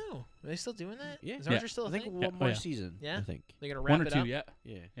 I don't Oh, are they still doing that? Yeah. Is Archer still a I think thing? one Yeah. more Oh, yeah. season. Yeah? I think. They're gonna wrap One or it two, up.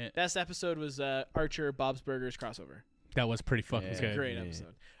 yeah. Yeah. Best episode was Archer Bob's Burgers crossover. That was pretty fucking Yeah. good. Great Yeah.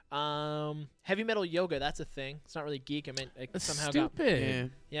 episode. Heavy metal yoga. That's a thing. It's not really geek. I meant it That's somehow stupid. Yeah.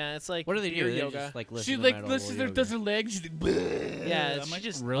 Yeah, it's like What do they beer do? They yoga. just like listen She to like metal listens yoga. does her legs. She's like, Yeah, I'm she like,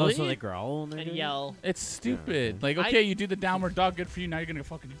 just- really. Oh, so they growl when they're and doing yell. It's stupid. Yeah. Like, okay, you do the downward dog, good for you. Now you're gonna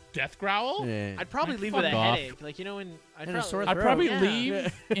fucking death growl. it? Yeah. I'd probably Like, leave with a fuck off. headache. Like, you know, when I'd And a sore I'd throat. probably Yeah.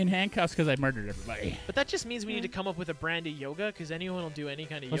 leave in handcuffs because I murdered everybody. But that just means we need to come up with a brand of yoga because anyone will do any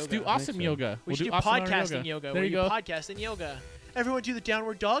kind of Let's yoga. do awesome so. yoga. We We'll should do awesome hour podcasting yoga. There where you go. podcast and yoga. Everyone do the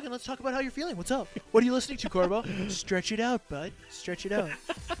downward dog and let's talk about how you're feeling. What's up? What are you listening to, Corbo? Stretch it out, bud. Stretch it out.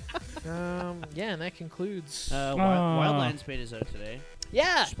 Yeah, and that concludes. Wildlands beta's out today.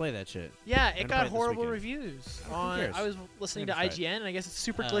 Yeah. Just play that shit. Yeah, Gonna it play got it this horrible weekend. reviews. Who On cares? I was listening to I'm gonna try IGN and I guess it's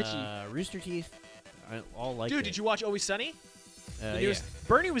super glitchy. Rooster Teeth. I all like. Dude, did you watch Always Sunny? The Yeah. newest-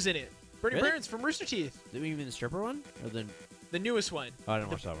 Bernie was in it. Bernie Really? Burns from Rooster Teeth. Did we mean the stripper one or the? The newest one. Oh, I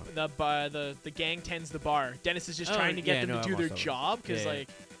didn't watch that one. The gang tends the bar. Dennis is just Oh, trying to get yeah, them no, to I do their watched that one. job because Yeah, yeah. like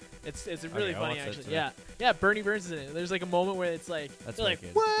it's really Okay, I'll funny watch that actually. today. Yeah, Bernie Burns is in it. There's like a moment where it's like That's they're like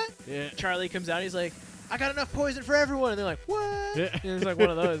wicked. what? Yeah. Charlie comes out. He's like, I got enough poison for everyone, and they're like what? Yeah. And it's like one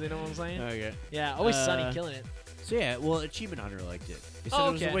of those. You know what I'm saying? Okay. Yeah, Always Sunny Uh, killing it. So yeah, well, Achievement Hunter liked it. They said Oh,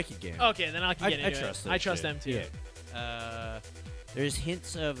 it was a okay. wicked game. Okay, then I can get I into trust it. that I trust shit. them too. Yeah. There's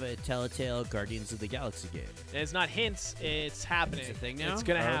hints of a Telltale Guardians of the Galaxy game. And it's not hints. It's happening. It's a thing now? It's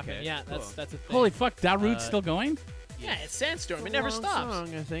gonna Oh, happen. okay, Yeah, cool. that's a thing. Holy fuck, that route's still going? yeah, it's Sandstorm. It's It a never long stops.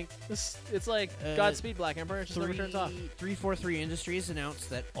 Song, I think. It's like Godspeed Black Emperor. It just never turns off. 343 Industries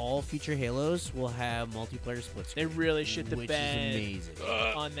announced that all future Halos will have multiplayer split They screen, really shit the which bed is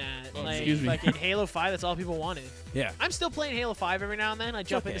amazing. on that. Oh, Like, excuse me. fucking Halo 5, that's all people wanted. Yeah. I'm still playing Halo 5 every now and then. I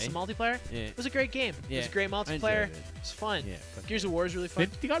jump into okay. some multiplayer. Yeah. It was a great game. It was Yeah, great I multiplayer. enjoyed it. It's fun. Yeah. fuck Gears of War is really fun.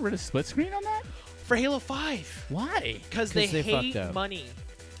 They got rid of split screen on that? For Halo 5. Why? Because they 'Cause they hate fucked up. money.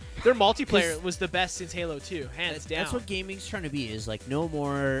 Their multiplayer was the best since Halo 2, hands down. That's what gaming's trying to be. Is like no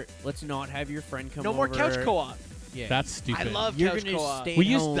more. Let's not have your friend come no over. more couch co-op. Yeah. That's stupid. I love You're couch gonna co-op. stay We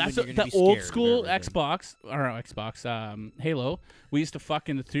used home that's and you're gonna the be old scared of school everything. Xbox, Halo. We used to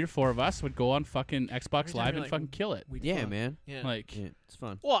fucking the 3 or 4 of us would go on fucking Xbox Every time Live you're and like, fucking kill it. We'd Yeah, fuck. man. Yeah. Like, Yeah, it's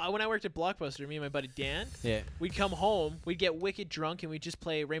fun. Well, when I worked at Blockbuster, me and my buddy Dan, Yeah. we'd come home, we'd get wicked drunk, and we'd just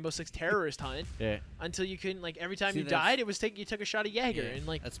play Rainbow Six Terrorist Hunt Yeah. until you couldn't. Like every time See, you that's- died, it was you took a shot of Jaeger, and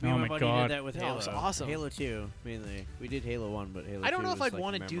like That's me Oh and my my buddy God. did that with No, Halo. it was awesome. Halo 2 mainly. We did Halo 1, but Halo 2 I don't know if was, I'd like,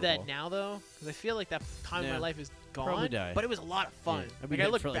 want to do that memorable. now though, because I feel like that time of my No. life is gone. Probably die. But it was a lot of fun. Yeah. I'd be Like I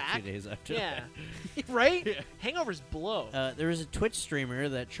dead look for like back, 2 days after. yeah, right. Hangovers blow. There was a Twitch streamer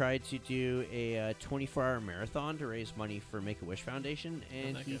that tried to do a 24-hour marathon to raise money for Make-A-Wish Foundation,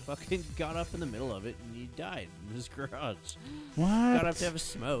 and that he go? fucking got up in the middle of it and he died in his garage. what? Got up to have a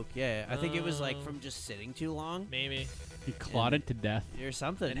smoke. Yeah, I think it was like Oh. from just sitting too long Maybe. He clotted to death. or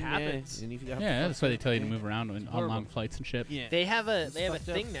something. It happens. Yeah, and if you have Yeah, to that's why they fucking- tell you to move around on horrible. long flights and shit. Yeah. They have a It's they have a fucked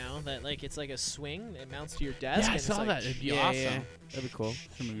up. thing now that like it's like a swing. It mounts to your desk. Yeah, I and saw it's that. like, It'd be yeah, awesome. yeah. That'd be cool.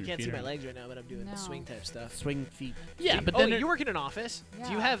 Some of You your can't see feet my are- legs right now, but I'm doing the No. swing type stuff. Swing feet. Yeah, but oh, then you work in an office. Do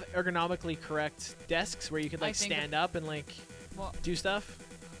you Yeah. have ergonomically correct desks where you could I like think stand up and like Well, do stuff?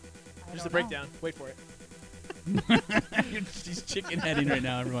 I Just the don't know. breakdown. Wait for it. He's chicken heading right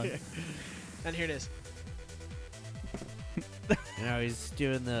now, everyone. And here it is. You know, he's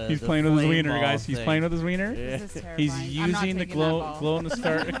doing the. He's the playing with his flame wiener, ball guys. He's thing. playing with his wiener. Yeah. This is terrifying. He's I'm not using the taking that ball. glow in the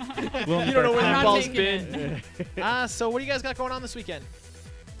star. glow in You the don't know dark where I'm that not ball's taking been. So what do you guys got going on this weekend?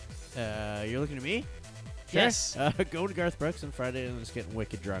 You're looking at me? Yes. Go to Garth Brooks on Friday and just getting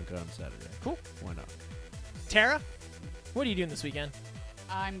wicked drunk on Saturday. Cool. Why not? Tara, what are you doing this weekend?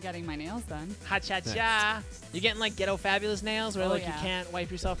 I'm getting my nails done. Ha cha cha. You getting like ghetto fabulous nails where Oh, like yeah. you can't wipe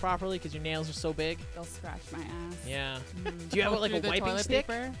yourself properly because your nails are so big? They'll scratch my ass. Yeah. Mm. Do you have Go like a through the wiping toilet stick?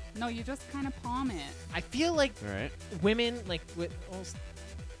 paper? No, you just kind of palm it. I feel like All right. women, like with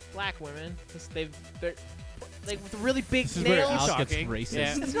black women, 'cause they're like with really big This is where nails. Al gets Shocking. racist.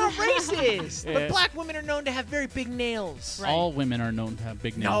 Yeah. It's not racist. Yeah. But black women are known to have very big nails. Right. All women are known to have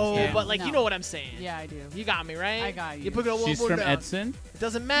big nails. No, Yeah. but like you No. know what I'm saying. Yeah, I do. You got me right. I got you. You put it She's one from down. Edson. It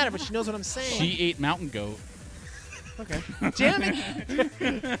doesn't matter, but she knows what I'm saying. She ate mountain goat. Damn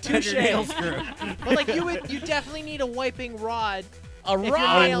it. Touche. But like you definitely need a wiping rod. A If your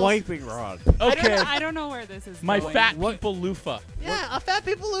rod. nails- wiping rod. Okay. I don't know where this is My going. fat people loofah. Yeah, a fat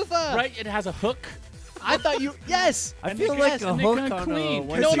people loofah. Right? It has a hook. I thought you. Yes. I And feel they like can- a and they hook can on clean, a 'cause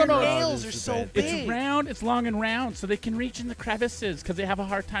wiping No, no, no. rod Nails is are the so best. big. It's round. It's long and round, so they can reach in the crevices because they have a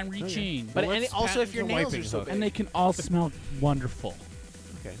hard time reaching. But Well, and let's also if patent your a nails wiping are so hook. big. And they can all smell wonderful.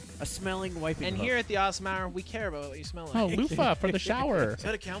 Okay. A smelling wiping And hoof. here at the Awesome Hour, we care about what you smell like. Oh, loofah for the shower. Is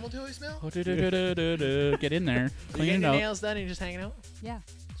that a camel toe you smell? Get in there. Are you Clean getting it your out. nails done and you're just hanging out? Yeah.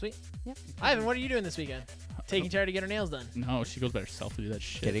 Sweet. Yep. Ivan, what are you doing this weekend? Taking Tara to get her nails done. No, she goes by herself to do that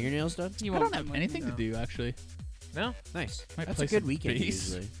shit. Getting your nails done? You I won't don't have come with anything me. to do, actually. No? Nice. Might That's play a good some weekend bass.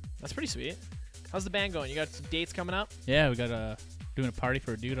 usually. That's pretty sweet. How's the band going? You got some dates coming up? Yeah, we got doing a party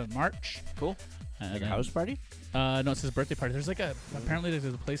for a dude on March. Cool. And Like a then- house party? No, it's his birthday party. There's like apparently there's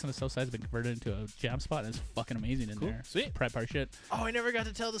a place on the south side that's been converted into a jam spot, and it's fucking amazing in there. Sweet. Pride party shit. Oh, I never got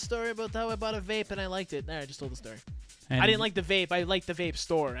to tell the story about how I bought a vape and I liked it. There, I just told the story. And I didn't like the vape. I liked the vape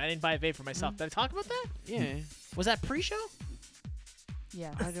store. I didn't buy a vape for Mm. myself. Did I talk about that? Yeah. Was that pre-show?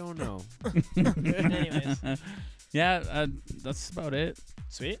 Yeah. I don't know. Anyways. Yeah, that's about it.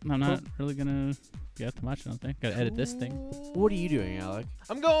 Sweet. I'm not really gonna get too much. I don't think. Gotta edit this thing. What are you doing, Alec?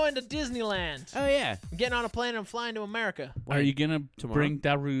 I'm going to Disneyland. Oh, yeah. I'm getting on a plane and I'm flying to America. Are you gonna Tomorrow? bring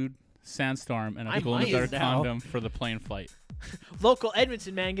Darude, Sandstorm, and I a golden might dark now. condom for the plane flight? Local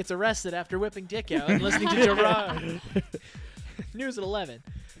Edmonton man gets arrested after whipping dick out and listening to Gerard. News at 11.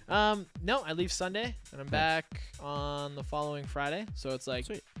 No, I leave Sunday and I'm back on the following Friday. So it's like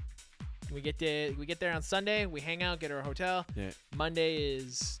Sweet. we get there on Sunday, we hang out, get our hotel. Yeah. Monday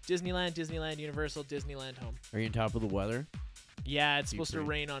is Disneyland, Universal, Disneyland home. Are you on top of the weather? Yeah, it's Be supposed to free.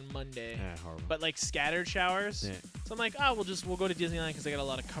 rain on Monday. Yeah, horrible. But like scattered showers. Yeah. So I'm like, oh, we'll go to Disneyland because they got a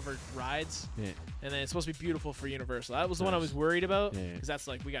lot of covered rides. Yeah. And then it's supposed to be beautiful for Universal. That was the one I Nice. was worried about Yeah. because that's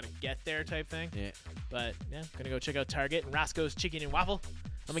like we got to get there type thing. Yeah. But yeah, gonna go check out Target and Roscoe's Chicken and Waffle.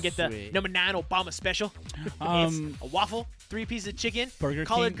 I'm gonna get the Sweet. number 9 Obama special. It's a waffle, 3 pieces of chicken, Burger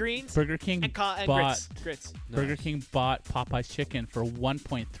collard King, greens, Burger King and bought grits. Burger King bought Popeye's chicken for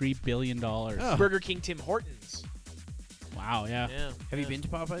 $1.3 billion. Oh. Burger King Tim Hortons. Wow, yeah. Yeah. Have you been to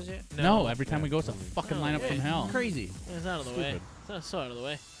Popeyes yet? No, every time we go, it's a fucking No, lineup yeah. from hell. Crazy. It's out of the way. Stupid. So out of the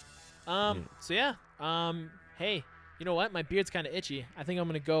way. So yeah. Hey, you know what? My beard's kind of itchy. I think I'm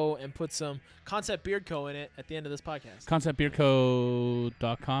gonna go and put some Concept Beard Co. in it at the end of this podcast.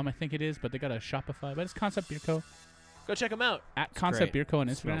 ConceptBeerCo.com, I think it is, but they got a Shopify. But it's Concept Beer Co. Go check them out. At Concept Beer Great. Co. on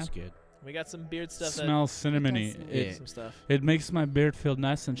Instagram. Smells good. We got some beard stuff. Smells cinnamony. does. It, Some stuff. it makes my beard feel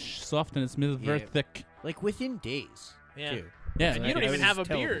nice and soft, and it's very Yeah. thick. Like within days. Yeah. Too. Yeah, And like, you don't I even would have a just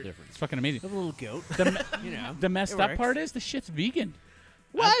tell the beard. difference. it's fucking amazing. I have a little goat. you know. The messed It up works. part is the shit's vegan.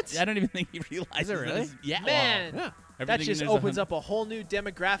 What? I don't even think he realizes it really? Yeah. Man, Yeah. that Everything just there's opens up a whole new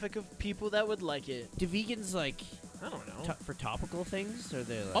demographic of people that would like it. Do vegans like I don't know. for topical things? Or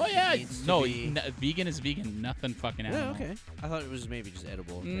they like Oh yeah, it needs to no, be- vegan is vegan. Nothing fucking Yeah, animal. okay. I thought it was maybe just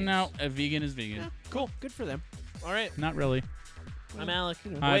edible. things. No, a vegan is vegan. Yeah. Cool. Good for them. All right. Not really. I'm Alec.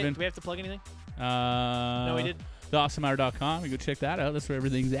 you know. Wait, Ivan. do we have to plug anything? No, No, we didn't. TheAwesomeHour.com. You go check that out. That's where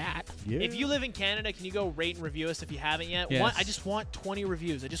everything's at. Yeah. If you live in Canada, can you go rate and review us if you haven't yet? Yes. I just want 20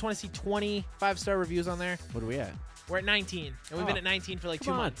 reviews. I just want to see 20 5-star reviews on there. What are we at? We're at 19, and we've been at 19 for like 2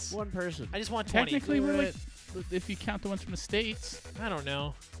 Come on, months. One person. I just want 20. Technically, we're Do like, if you count the ones from the States. I don't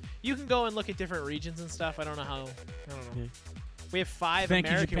know. You can go and look at different regions and stuff. I don't know how. I don't know. Yeah. We have 5 Thank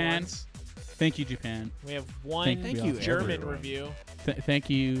you, American Japan. ones. Thank you, Japan. We have 1 Thank you, German everyone. review. Thank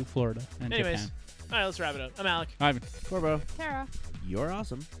you, Florida and Anyways, Japan. all right, let's wrap it up. I'm Alec. Ivan. Corbo, Tara. you're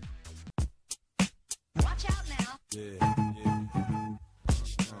awesome. Watch out now.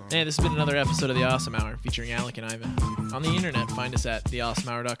 Hey, this has been another episode of The Awesome Hour featuring Alec and Ivan. On the internet, find us at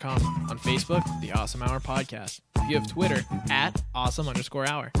theawesomehour.com. On Facebook, The Awesome Hour Podcast. If you have Twitter, at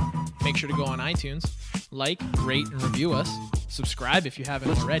awesome_hour. Make sure to go on iTunes, like, rate, and review us. Subscribe if you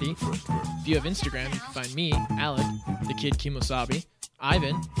haven't already. If you have Instagram, you can find me, Alec, the Kid Kimosabi,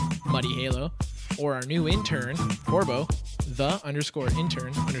 Ivan, Muddy Halo, or our new intern, Corbo,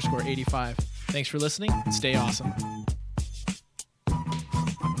 the_intern_85. Thanks for listening and stay awesome.